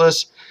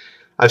universalists.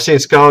 I've seen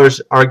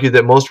scholars argue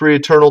that most were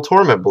eternal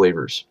torment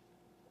believers.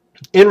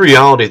 In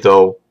reality,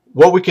 though,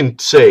 what we can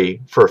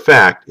say for a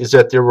fact is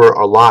that there were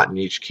a lot in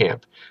each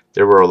camp.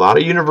 There were a lot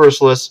of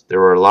universalists, there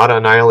were a lot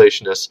of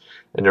annihilationists,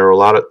 and there were a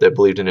lot that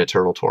believed in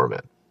eternal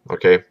torment.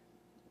 Okay?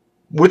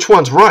 Which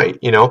one's right,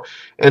 you know?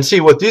 And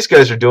see, what these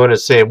guys are doing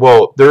is saying,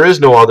 well, there is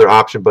no other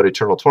option but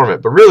eternal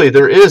torment. But really,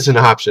 there is an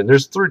option.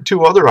 There's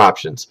two other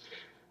options.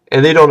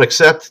 And they don't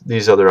accept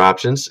these other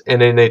options,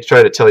 and then they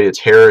try to tell you it's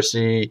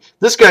heresy.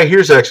 This guy here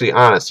is actually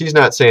honest. He's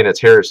not saying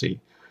it's heresy.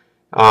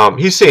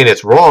 He's saying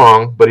it's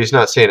wrong, but he's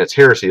not saying it's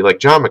heresy. Like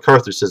John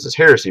MacArthur says it's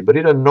heresy, but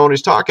he doesn't know what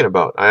he's talking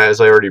about,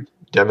 as I already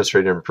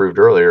demonstrated and proved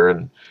earlier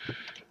in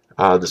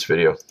this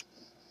video.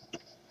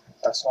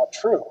 That's not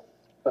true,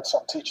 but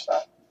some teach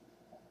that.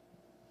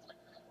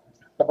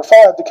 Number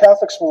 5, the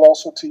Catholics will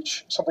also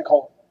teach something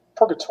called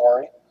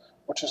purgatory,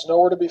 which is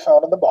nowhere to be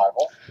found in the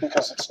Bible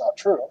because it's not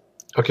true.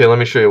 Okay, let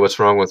me show you what's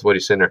wrong with what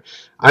he's saying there.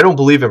 I don't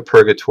believe in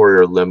purgatory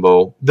or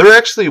limbo. They're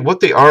actually, what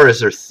they are is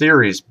they're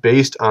theories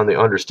based on the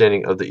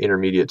understanding of the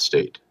intermediate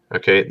state.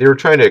 Okay, they were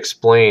trying to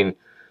explain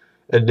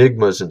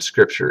enigmas in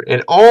Scripture.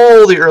 And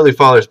all the early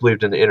fathers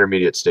believed in the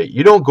intermediate state.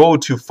 You don't go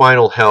to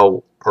final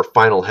hell or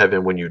final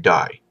heaven when you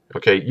die.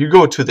 Okay, you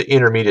go to the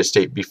intermediate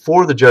state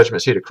before the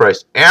judgment seat of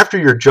Christ. After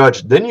you're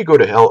judged, then you go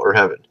to hell or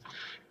heaven.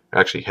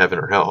 Actually, heaven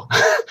or hell.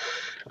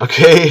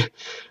 Okay,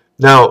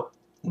 now,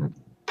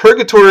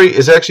 purgatory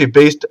is actually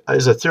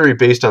a theory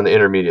based on the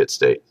intermediate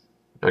state.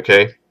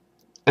 Okay,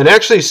 and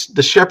actually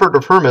the Shepherd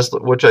of Hermas,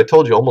 which I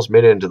told you almost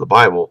made it into the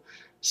Bible,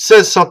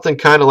 says something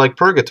kind of like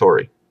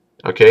purgatory.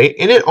 Okay,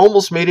 and it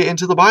almost made it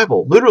into the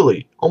Bible,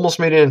 literally almost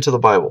made it into the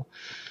Bible.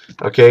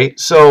 Okay,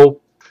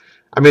 so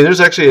I mean, there's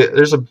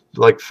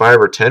like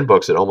 5 or 10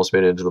 books that almost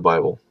made it into the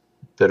Bible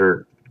that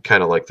are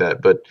kind of like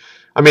that. But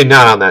I mean,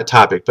 not on that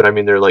topic, but I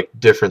mean, they're like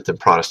different than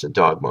Protestant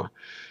dogma.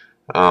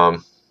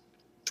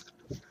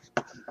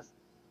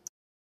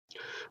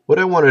 What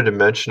I wanted to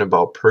mention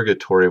about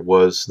purgatory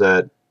was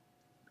that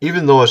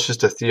even though it's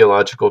just a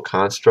theological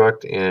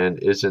construct and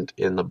isn't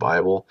in the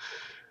Bible,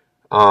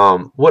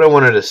 what I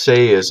wanted to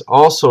say is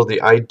also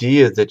the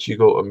idea that you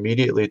go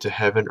immediately to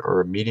heaven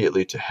or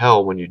immediately to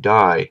hell when you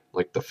die,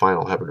 like the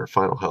final heaven or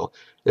final hell,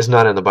 is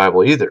not in the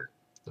Bible either.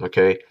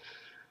 Okay,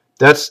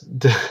 that's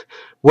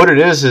what it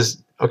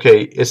is.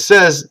 Okay, it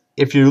says,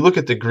 if you look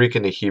at the Greek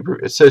and the Hebrew,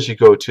 it says you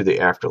go to the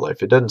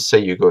afterlife. It doesn't say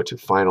you go to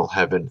final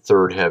heaven,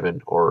 third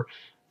heaven, or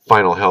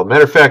final hell.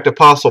 Matter of fact,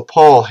 Apostle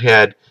Paul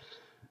had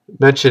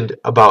mentioned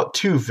about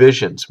two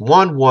visions.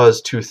 One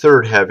was to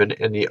third heaven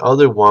and the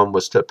other one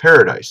was to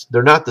paradise.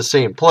 They're not the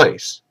same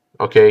place.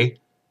 Okay,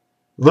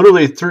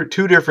 literally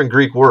two different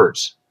Greek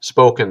words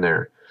spoken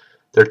there.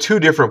 They're two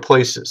different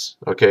places.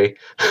 Okay,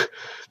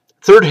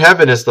 third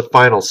heaven is the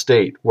final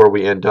state where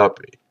we end up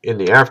in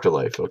the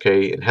afterlife.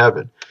 Okay, in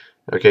heaven.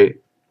 Okay,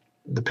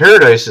 the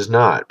paradise is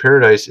not.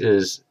 Paradise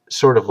is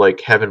sort of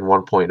like heaven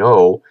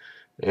 1.0.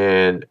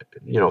 And,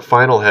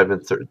 final heaven,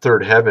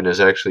 third heaven is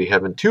actually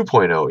heaven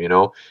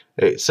 2.0,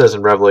 It says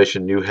in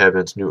Revelation, new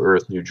heavens, new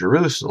earth, new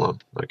Jerusalem,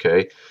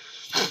 okay?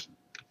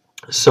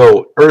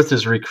 So earth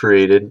is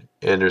recreated,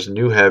 and there's a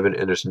new heaven,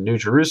 and there's a new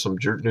Jerusalem,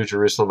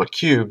 a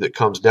cube that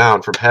comes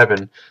down from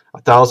heaven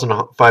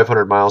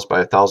 1,500 miles by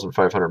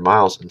 1,500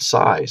 miles in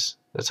size.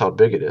 That's how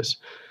big it is.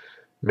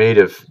 Made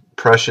of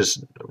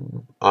precious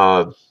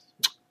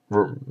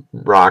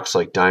rocks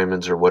like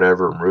diamonds or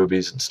whatever, and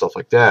rubies and stuff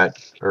like that,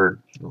 or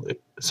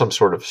some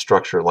sort of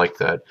structure like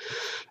that.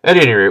 At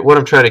any rate, what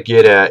I'm trying to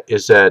get at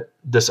is that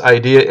this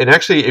idea, and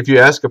actually if you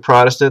ask a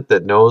Protestant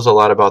that knows a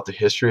lot about the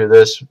history of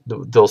this,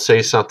 they'll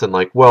say something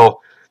like,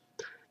 well,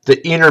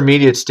 the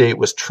intermediate state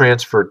was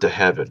transferred to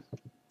heaven.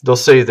 They'll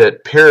say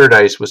that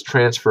paradise was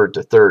transferred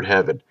to third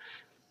heaven.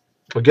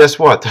 Well, guess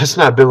what? That's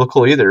not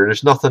biblical either.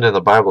 There's nothing in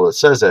the Bible that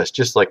says that. It's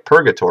just like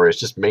purgatory. It's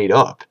just made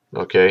up.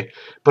 Okay?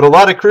 But a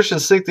lot of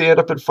Christians think they end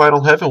up in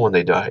final heaven when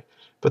they die.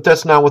 But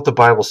that's not what the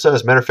Bible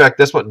says. Matter of fact,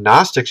 that's what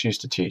Gnostics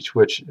used to teach,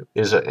 which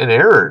is an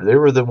error. They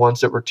were the ones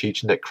that were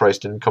teaching that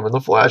Christ didn't come in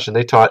the flesh, and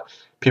they taught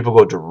people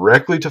go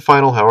directly to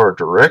final hell or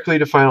directly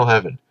to final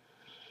heaven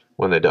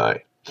when they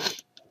die.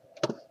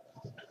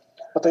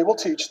 But they will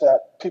teach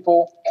that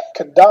people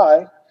can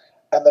die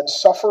and then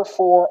suffer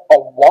for a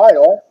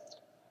while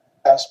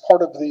as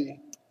part of the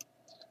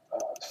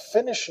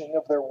finishing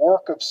of their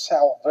work of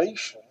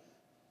salvation,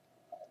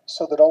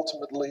 so that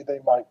ultimately they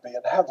might be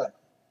in heaven.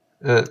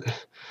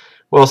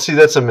 Well, see,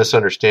 that's a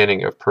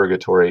misunderstanding of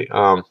purgatory.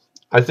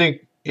 I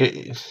think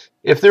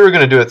if they were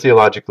going to do it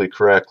theologically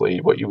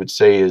correctly, what you would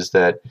say is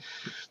that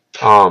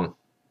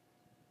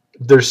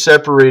they're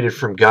separated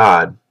from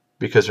God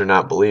because they're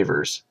not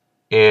believers,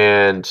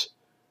 and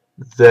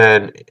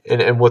then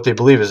and what they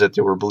believe is that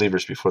they were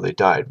believers before they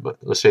died. But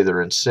let's say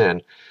they're in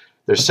sin.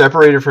 They're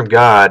separated from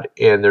God,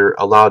 and they're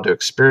allowed to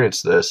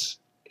experience this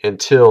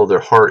until their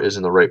heart is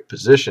in the right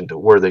position to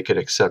where they can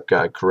accept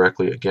God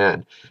correctly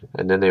again,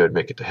 and then they would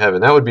make it to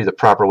heaven. That would be the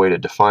proper way to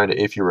define it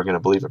if you were going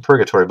to believe in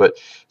purgatory, but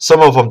some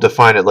of them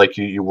define it like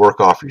you work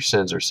off your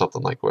sins or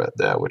something like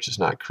that, which is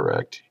not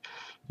correct.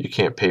 You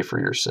can't pay for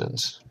your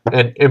sins.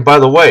 And by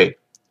the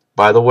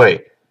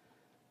way,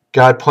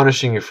 God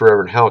punishing you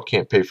forever in hell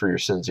can't pay for your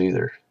sins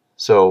either.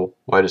 So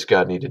why does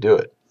God need to do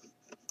it?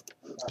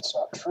 That's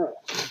not true.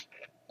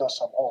 Though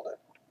some hold it.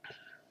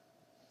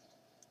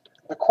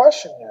 The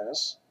question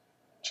is,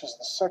 which is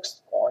the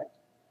sixth point,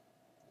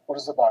 what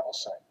does the Bible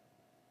say?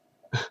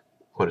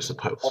 What does the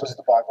Bible say? What does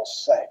the Bible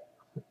say?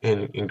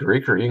 In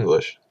Greek or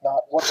English?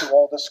 Not what do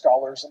all the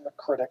scholars and the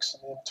critics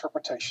and the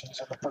interpretations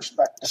and the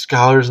perspectives.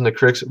 Scholars and the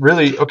critics.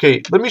 Really?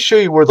 Okay, let me show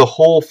you where the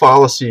whole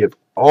fallacy of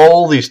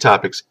all these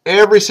topics,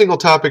 every single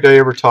topic I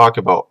ever talk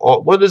about,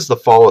 what is the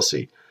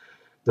fallacy?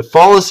 The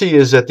fallacy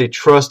is that they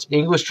trust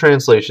English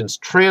translations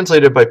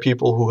translated by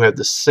people who have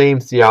the same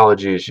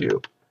theology as you.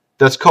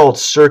 That's called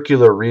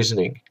circular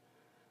reasoning.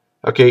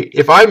 Okay,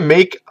 if I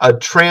make a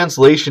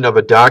translation of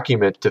a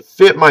document to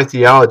fit my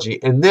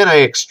theology and then I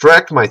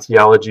extract my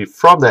theology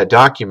from that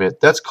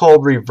document, that's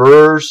called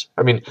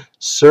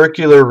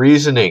circular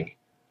reasoning.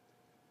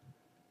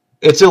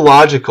 It's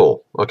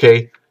illogical,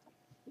 okay?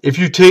 If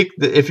you take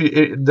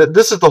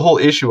this is the whole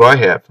issue I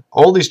have.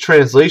 All these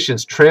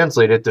translations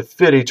translated to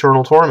fit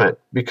eternal torment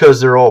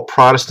because they're all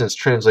Protestants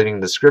translating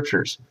the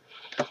scriptures.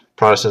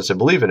 Protestants that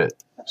believe in it.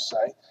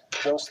 Say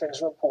those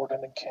things are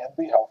important and can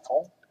be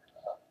helpful,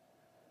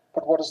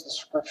 but what does the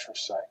scripture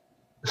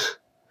say?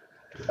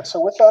 And so,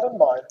 with that in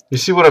mind, you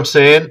see what I'm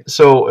saying?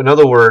 So, in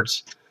other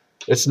words,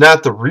 it's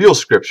not the real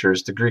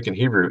scriptures, the Greek and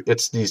Hebrew.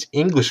 It's these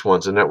English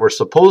ones, and that we're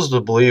supposed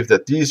to believe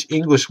that these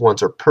English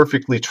ones are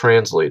perfectly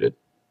translated.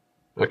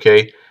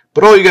 Okay,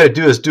 but all you got to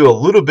do is do a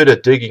little bit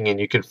of digging and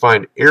you can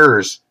find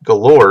errors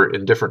galore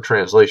in different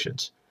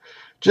translations.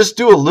 Just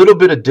do a little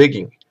bit of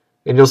digging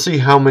and you'll see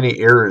how many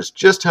errors,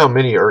 just how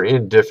many are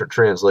in different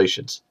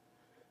translations.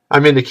 I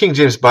mean, the King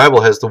James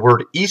Bible has the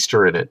word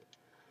Easter in it.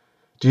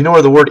 Do you know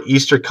where the word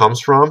Easter comes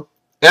from?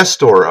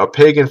 Estor, a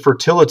pagan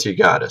fertility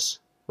goddess.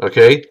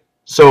 Okay,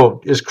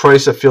 so is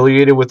Christ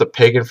affiliated with a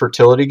pagan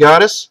fertility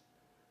goddess?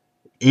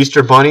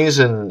 Easter bunnies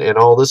and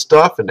all this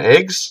stuff and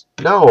eggs?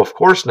 No, of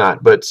course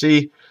not. But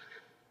see,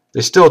 they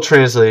still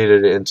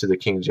translated it into the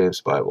King James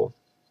Bible.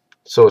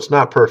 So it's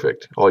not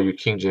perfect, all you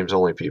King James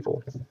only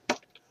people.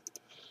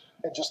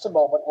 In just a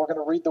moment, we're going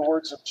to read the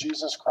words of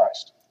Jesus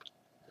Christ,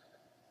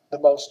 the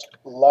most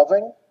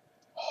loving,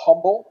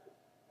 humble,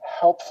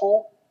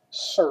 helpful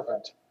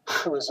servant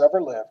who has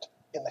ever lived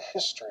in the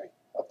history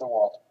of the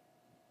world.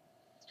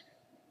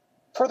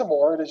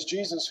 Furthermore, it is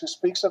Jesus who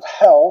speaks of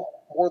hell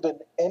more than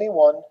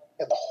anyone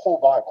in the whole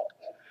Bible.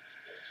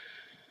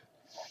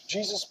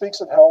 Jesus speaks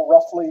of hell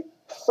roughly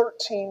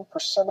 13%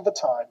 of the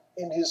time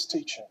in his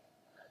teaching.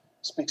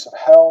 He speaks of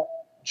hell,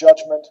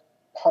 judgment,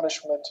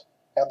 punishment,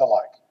 and the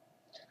like.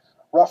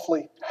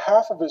 Roughly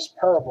half of his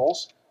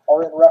parables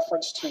are in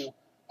reference to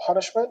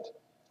punishment,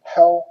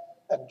 hell,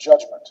 and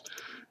judgment.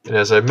 And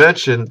as I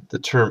mentioned, the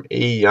term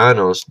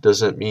aeonos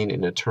doesn't mean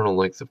an eternal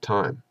length of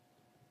time.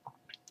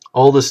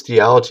 All this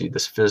theology,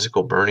 this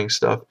physical burning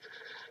stuff,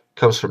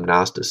 comes from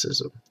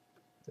Gnosticism.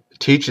 It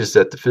teaches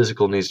that the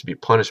physical needs to be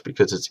punished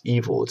because it's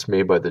evil. It's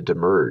made by the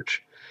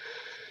Demiurge.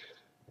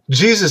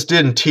 Jesus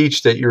didn't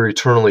teach that you're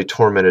eternally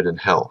tormented in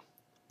hell.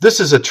 This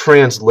is a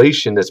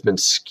translation that's been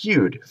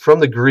skewed from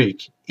the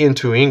Greek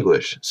into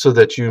English so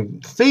that you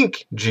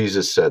think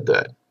Jesus said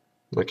that.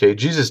 Okay,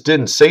 Jesus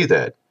didn't say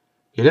that.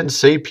 He didn't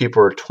say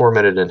people are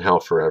tormented in hell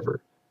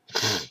forever.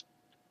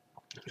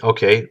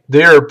 Okay,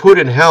 they are put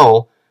in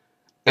hell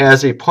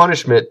as a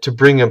punishment to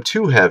bring them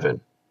to heaven.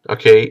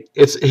 Okay,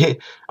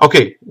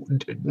 okay.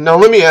 Now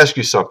let me ask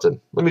you something.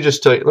 Let me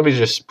just tell you. Let me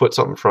just put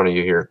something in front of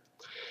you here.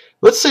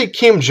 Let's say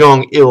Kim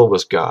Jong-il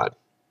was God.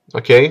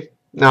 Okay.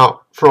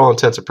 Now, for all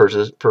intents and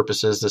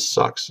purposes, this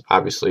sucks.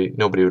 Obviously,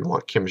 nobody would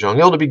want Kim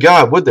Jong-il to be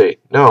God, would they?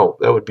 No,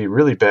 that would be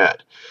really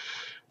bad.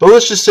 But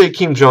let's just say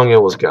Kim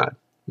Jong-il was God.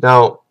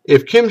 Now,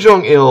 if Kim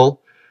Jong-il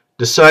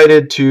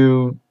decided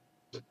to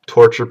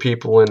torture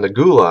people in the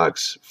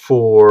gulags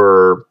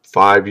for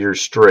 5 years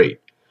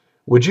straight,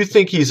 would you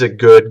think he's a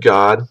good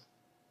God?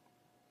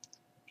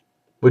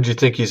 Would you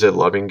think he's a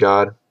loving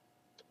God?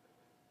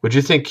 Would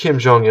you think Kim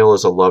Jong-il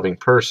is a loving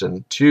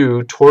person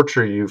to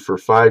torture you for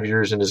 5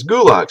 years in his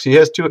gulags? He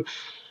has two.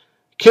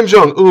 Kim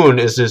Jong-un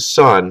is his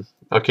son.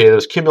 Okay,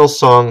 there's Kim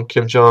Il-sung,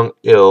 Kim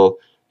Jong-il,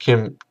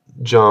 Kim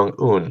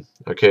Jong-un.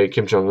 Okay,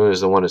 Kim Jong-un is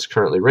the one who's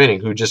currently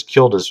reigning, who just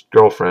killed his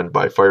girlfriend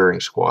by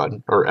firing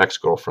squad, or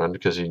ex-girlfriend,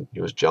 because he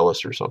was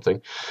jealous or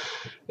something.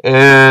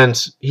 And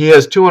he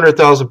has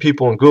 200,000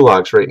 people in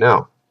gulags right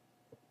now.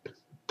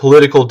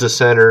 Political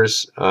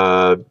dissenters,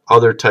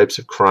 other types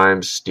of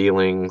crimes,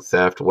 stealing,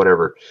 theft,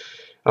 whatever.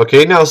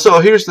 Okay, now, so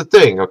here's the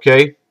thing,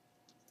 okay?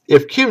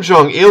 If Kim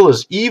Jong-il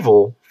is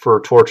evil for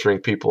torturing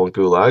people in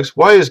gulags,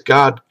 why is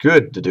God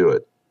good to do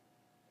it?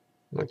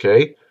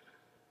 Okay?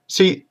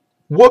 See,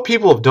 what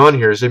people have done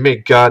here is they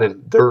make God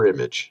in their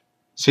image.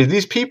 See,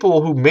 these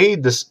people who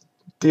made this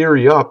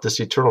theory up, this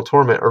eternal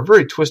torment, are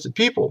very twisted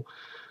people.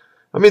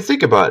 I mean,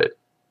 think about it.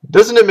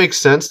 Doesn't it make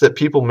sense that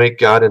people make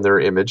God in their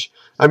image?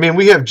 I mean,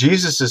 we have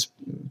Jesus'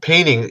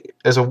 painting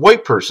as a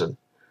white person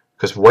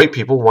because white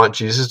people want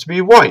Jesus to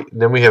be white.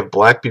 And then we have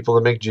black people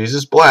that make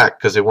Jesus black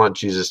because they want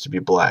Jesus to be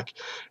black.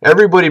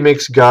 Everybody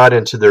makes God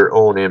into their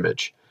own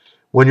image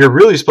when you're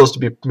really supposed to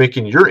be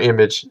making your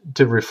image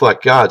to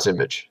reflect God's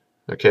image.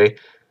 Okay?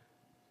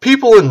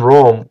 People in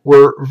Rome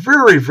were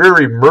very,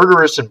 very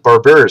murderous and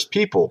barbarous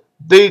people.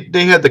 They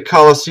had the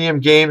Colosseum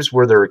games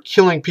where they were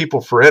killing people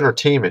for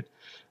entertainment.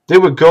 They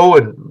would go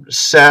and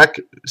sack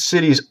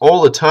cities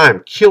all the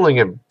time, killing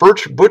and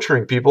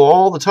butchering people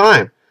all the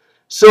time.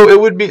 So it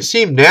would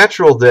seem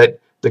natural that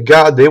the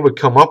God they would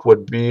come up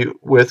would be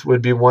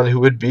one who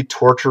would be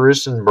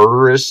torturous and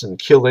murderous and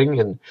killing.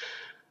 And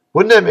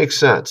wouldn't that make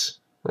sense?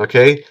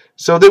 Okay,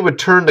 so they would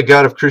turn the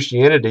God of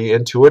Christianity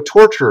into a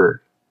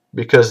torturer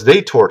because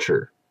they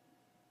torture.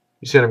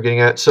 You see what I'm getting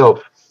at?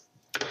 So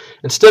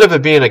instead of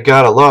it being a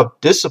God of love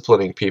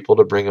disciplining people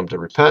to bring them to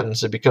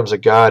repentance, it becomes a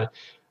God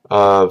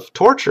of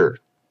torture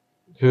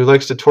who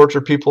likes to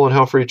torture people in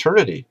hell for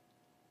eternity.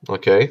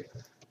 Okay?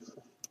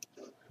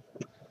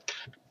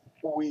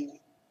 We,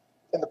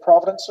 in the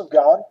providence of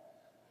God,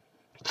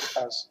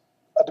 as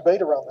a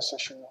debate around this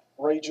issue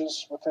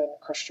rages within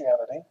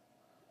Christianity,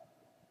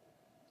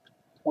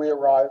 we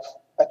arrive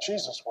at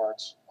Jesus'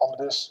 words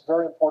on this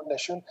very important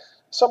issue.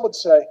 Some would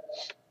say,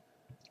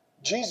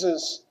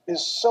 Jesus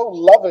is so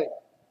loving.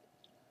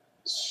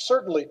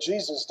 Certainly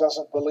Jesus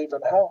doesn't believe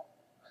in hell.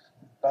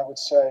 I would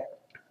say,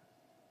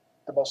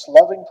 the most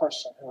loving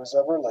person who has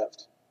ever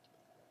lived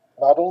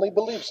not only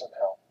believes in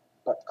hell,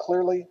 but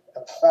clearly,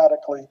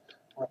 emphatically,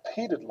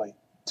 repeatedly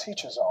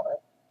teaches on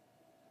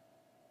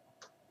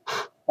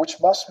it, which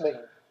must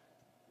mean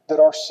that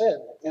our sin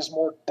is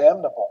more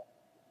damnable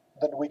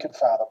than we could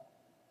fathom.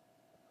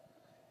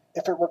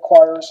 If it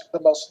requires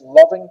the most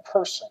loving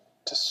person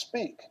to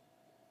speak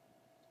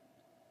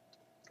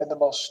in the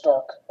most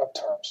stark of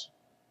terms.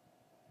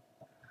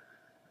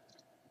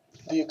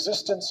 The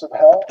existence of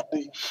hell,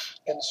 the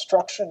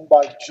instruction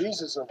by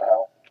Jesus of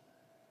hell,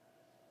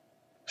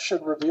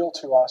 should reveal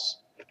to us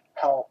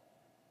how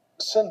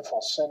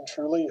sinful sin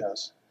truly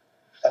is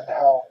and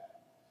how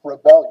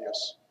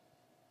rebellious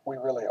we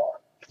really are.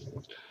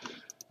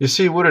 You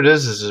see, what it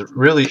is it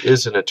really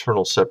is an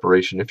eternal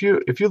separation. If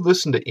you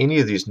listen to any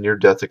of these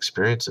near-death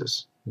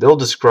experiences, they'll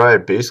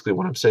describe basically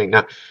what I'm saying.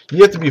 Now,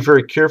 you have to be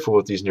very careful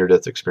with these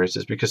near-death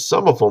experiences because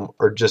some of them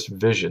are just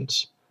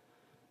visions.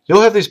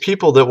 You'll have these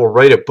people that will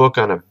write a book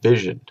on a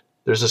vision.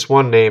 There's this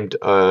one named,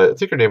 I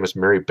think her name was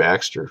Mary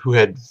Baxter, who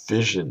had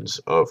visions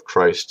of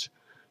Christ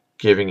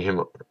giving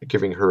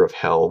her of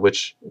hell,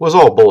 which was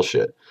all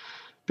bullshit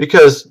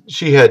because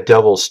she had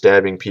devils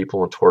stabbing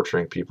people and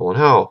torturing people in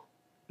hell.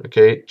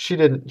 Okay, she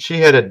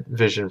had a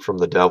vision from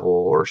the devil,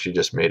 or she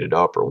just made it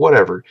up, or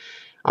whatever.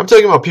 I'm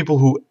talking about people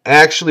who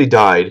actually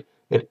died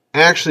and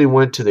actually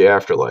went to the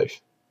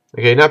afterlife.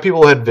 Okay, not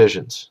people who had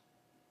visions.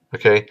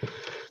 Okay,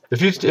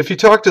 if you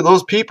talk to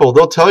those people,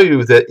 they'll tell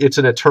you that it's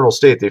an eternal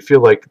state. They feel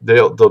like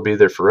they'll be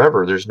there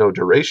forever. There's no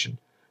duration.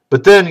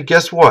 But then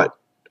guess what?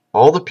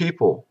 All the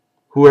people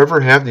who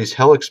ever have these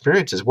hell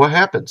experiences, what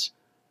happens?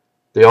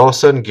 They all of a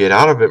sudden get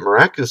out of it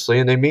miraculously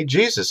and they meet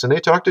Jesus and they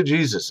talk to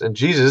Jesus, and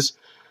Jesus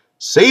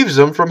saves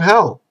them from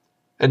hell.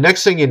 And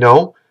next thing you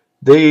know,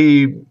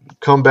 they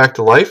come back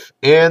to life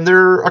and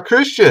they're a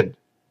Christian.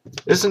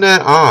 Isn't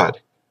that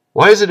odd?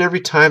 Why is it every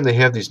time they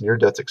have these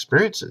near-death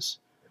experiences,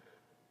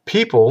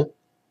 people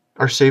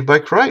are saved by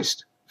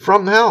Christ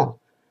from hell?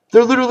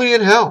 They're literally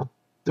in hell.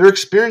 They're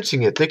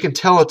experiencing it. They can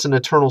tell it's an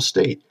eternal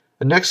state.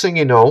 And next thing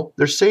you know,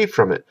 they're saved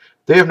from it.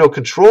 They have no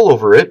control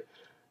over it.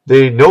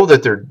 They know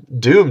that they're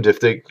doomed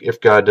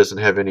if God doesn't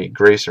have any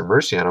grace or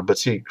mercy on them. But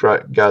see,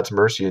 God's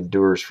mercy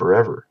endures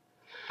forever.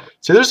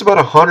 See, there's about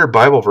 100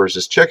 Bible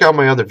verses. Check out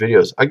my other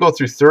videos. I go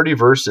through 30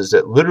 verses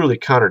that literally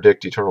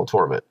contradict eternal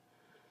torment.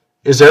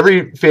 Is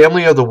every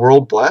family of the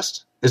world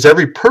blessed? Is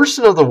every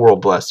person of the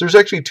world blessed? There's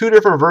actually 2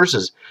 different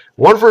verses.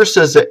 One verse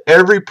says that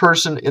every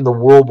person in the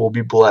world will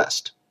be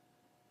blessed.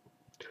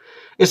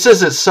 It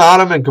says that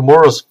Sodom and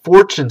Gomorrah's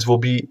fortunes will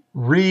be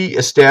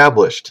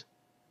re-established.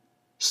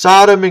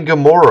 Sodom and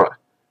Gomorrah,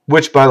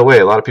 which, by the way,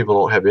 a lot of people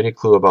don't have any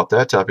clue about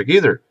that topic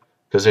either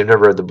because they've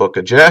never read the book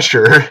of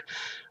Jasher,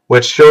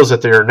 which shows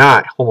that they are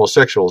not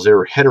homosexuals. They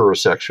were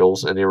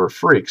heterosexuals, and they were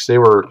freaks. They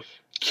were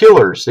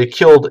killers. They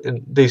killed,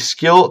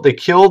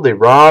 they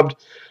robbed,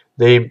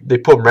 they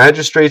put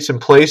magistrates in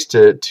place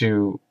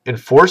to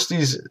enforce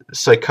these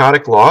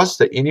psychotic laws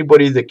that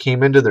anybody that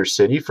came into their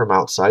city from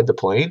outside the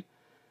plane,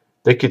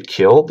 they could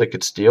kill, they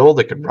could steal,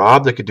 they could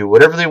rob, they could do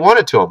whatever they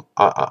wanted to them.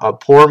 A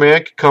poor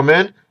man could come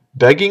in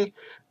begging.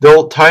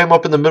 They'll tie him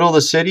up in the middle of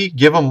the city,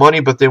 give him money,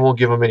 but they won't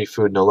give him any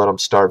food, and they'll let him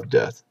starve to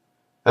death.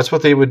 That's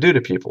what they would do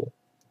to people.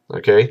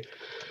 Okay?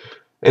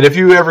 And if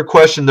you ever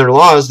questioned their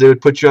laws, they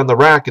would put you on the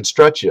rack and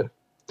stretch you.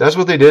 That's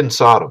what they did in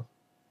Sodom.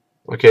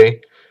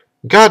 Okay?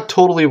 God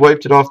totally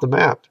wiped it off the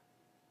map.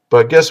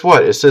 But guess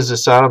what? It says that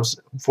Sodom's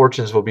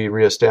fortunes will be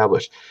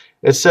reestablished.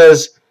 It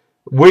says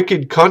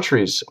wicked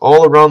countries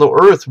all around the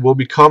earth will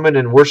be coming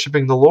and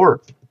worshiping the Lord.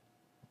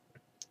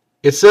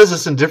 It says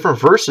this in different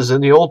verses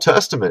in the Old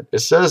Testament. It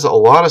says a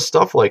lot of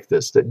stuff like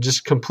this that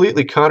just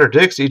completely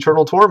contradicts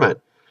eternal torment.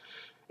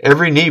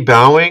 Every knee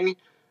bowing.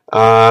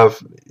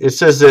 It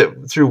says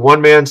that through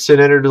one man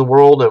sin entered the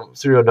world, and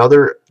through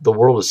another the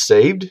world is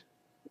saved.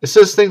 It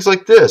says things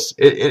like this,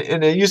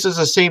 and it uses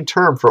the same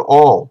term for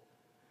all.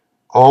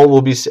 All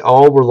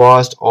were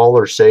lost, all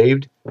are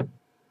saved.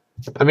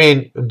 I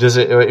mean,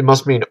 it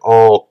must mean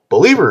all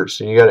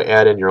believers, and you got to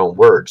add in your own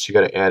words. You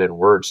got to add in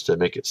words to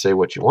make it say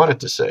what you want it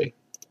to say.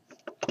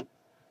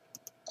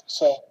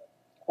 So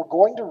we're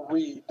going to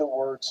read the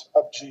words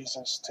of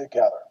Jesus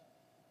together.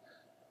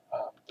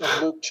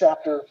 In Luke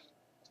chapter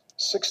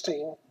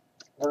 16,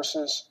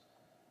 verses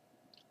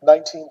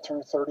 19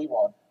 through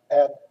 31.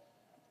 And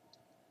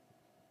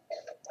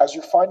as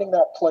you're finding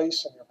that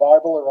place in your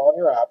Bible or on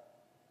your app,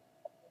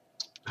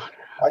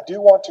 I do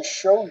want to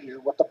show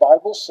you what the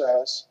Bible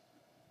says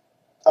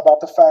about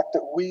the fact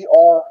that we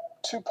are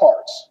 2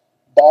 parts,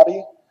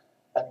 body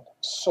and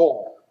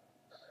soul.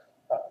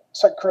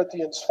 2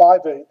 Corinthians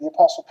 5:8, the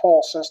Apostle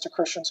Paul says to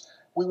Christians,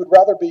 we would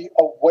rather be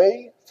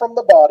away from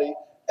the body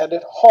and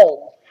at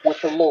home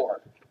with the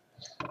Lord.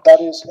 That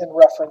is in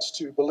reference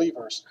to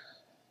believers.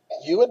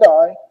 You and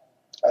I,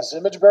 as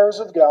image bearers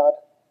of God,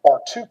 are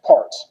 2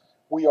 parts.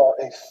 We are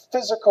a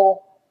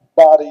physical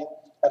body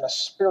and a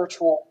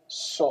spiritual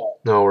soul.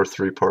 No, we're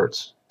 3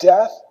 parts.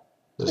 Death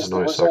is the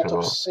result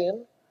of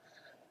sin,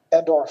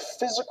 and our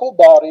physical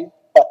body,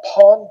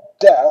 upon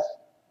death,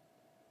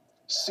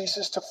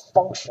 ceases to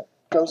function,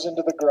 goes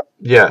into the ground.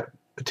 Yeah,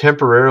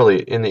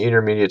 temporarily in the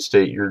intermediate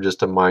state, you're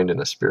just a mind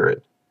and a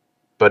spirit.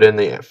 But in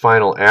the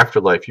final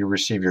afterlife, you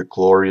receive your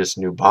glorious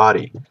new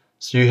body.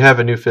 So you have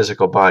a new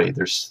physical body.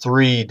 There's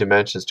 3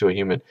 dimensions to a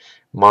human: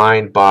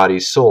 mind,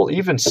 body, soul.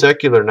 Even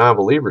secular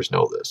non-believers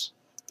know this.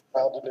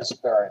 Found in his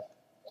burial.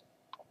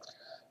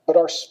 But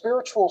our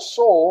spiritual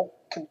soul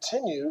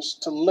continues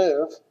to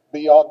live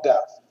beyond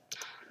death.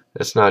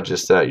 It's not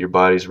just that. Your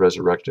body's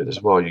resurrected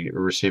as well. You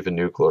receive a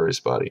new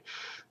glorious body.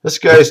 This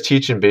guy is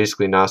teaching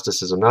basically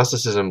Gnosticism.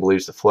 Gnosticism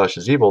believes the flesh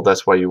is evil.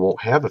 That's why you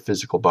won't have a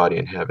physical body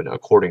in heaven,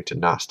 according to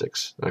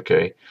Gnostics.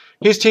 Okay,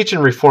 he's teaching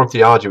Reformed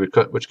theology,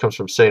 which comes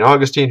from St.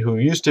 Augustine, who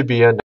used to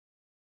be a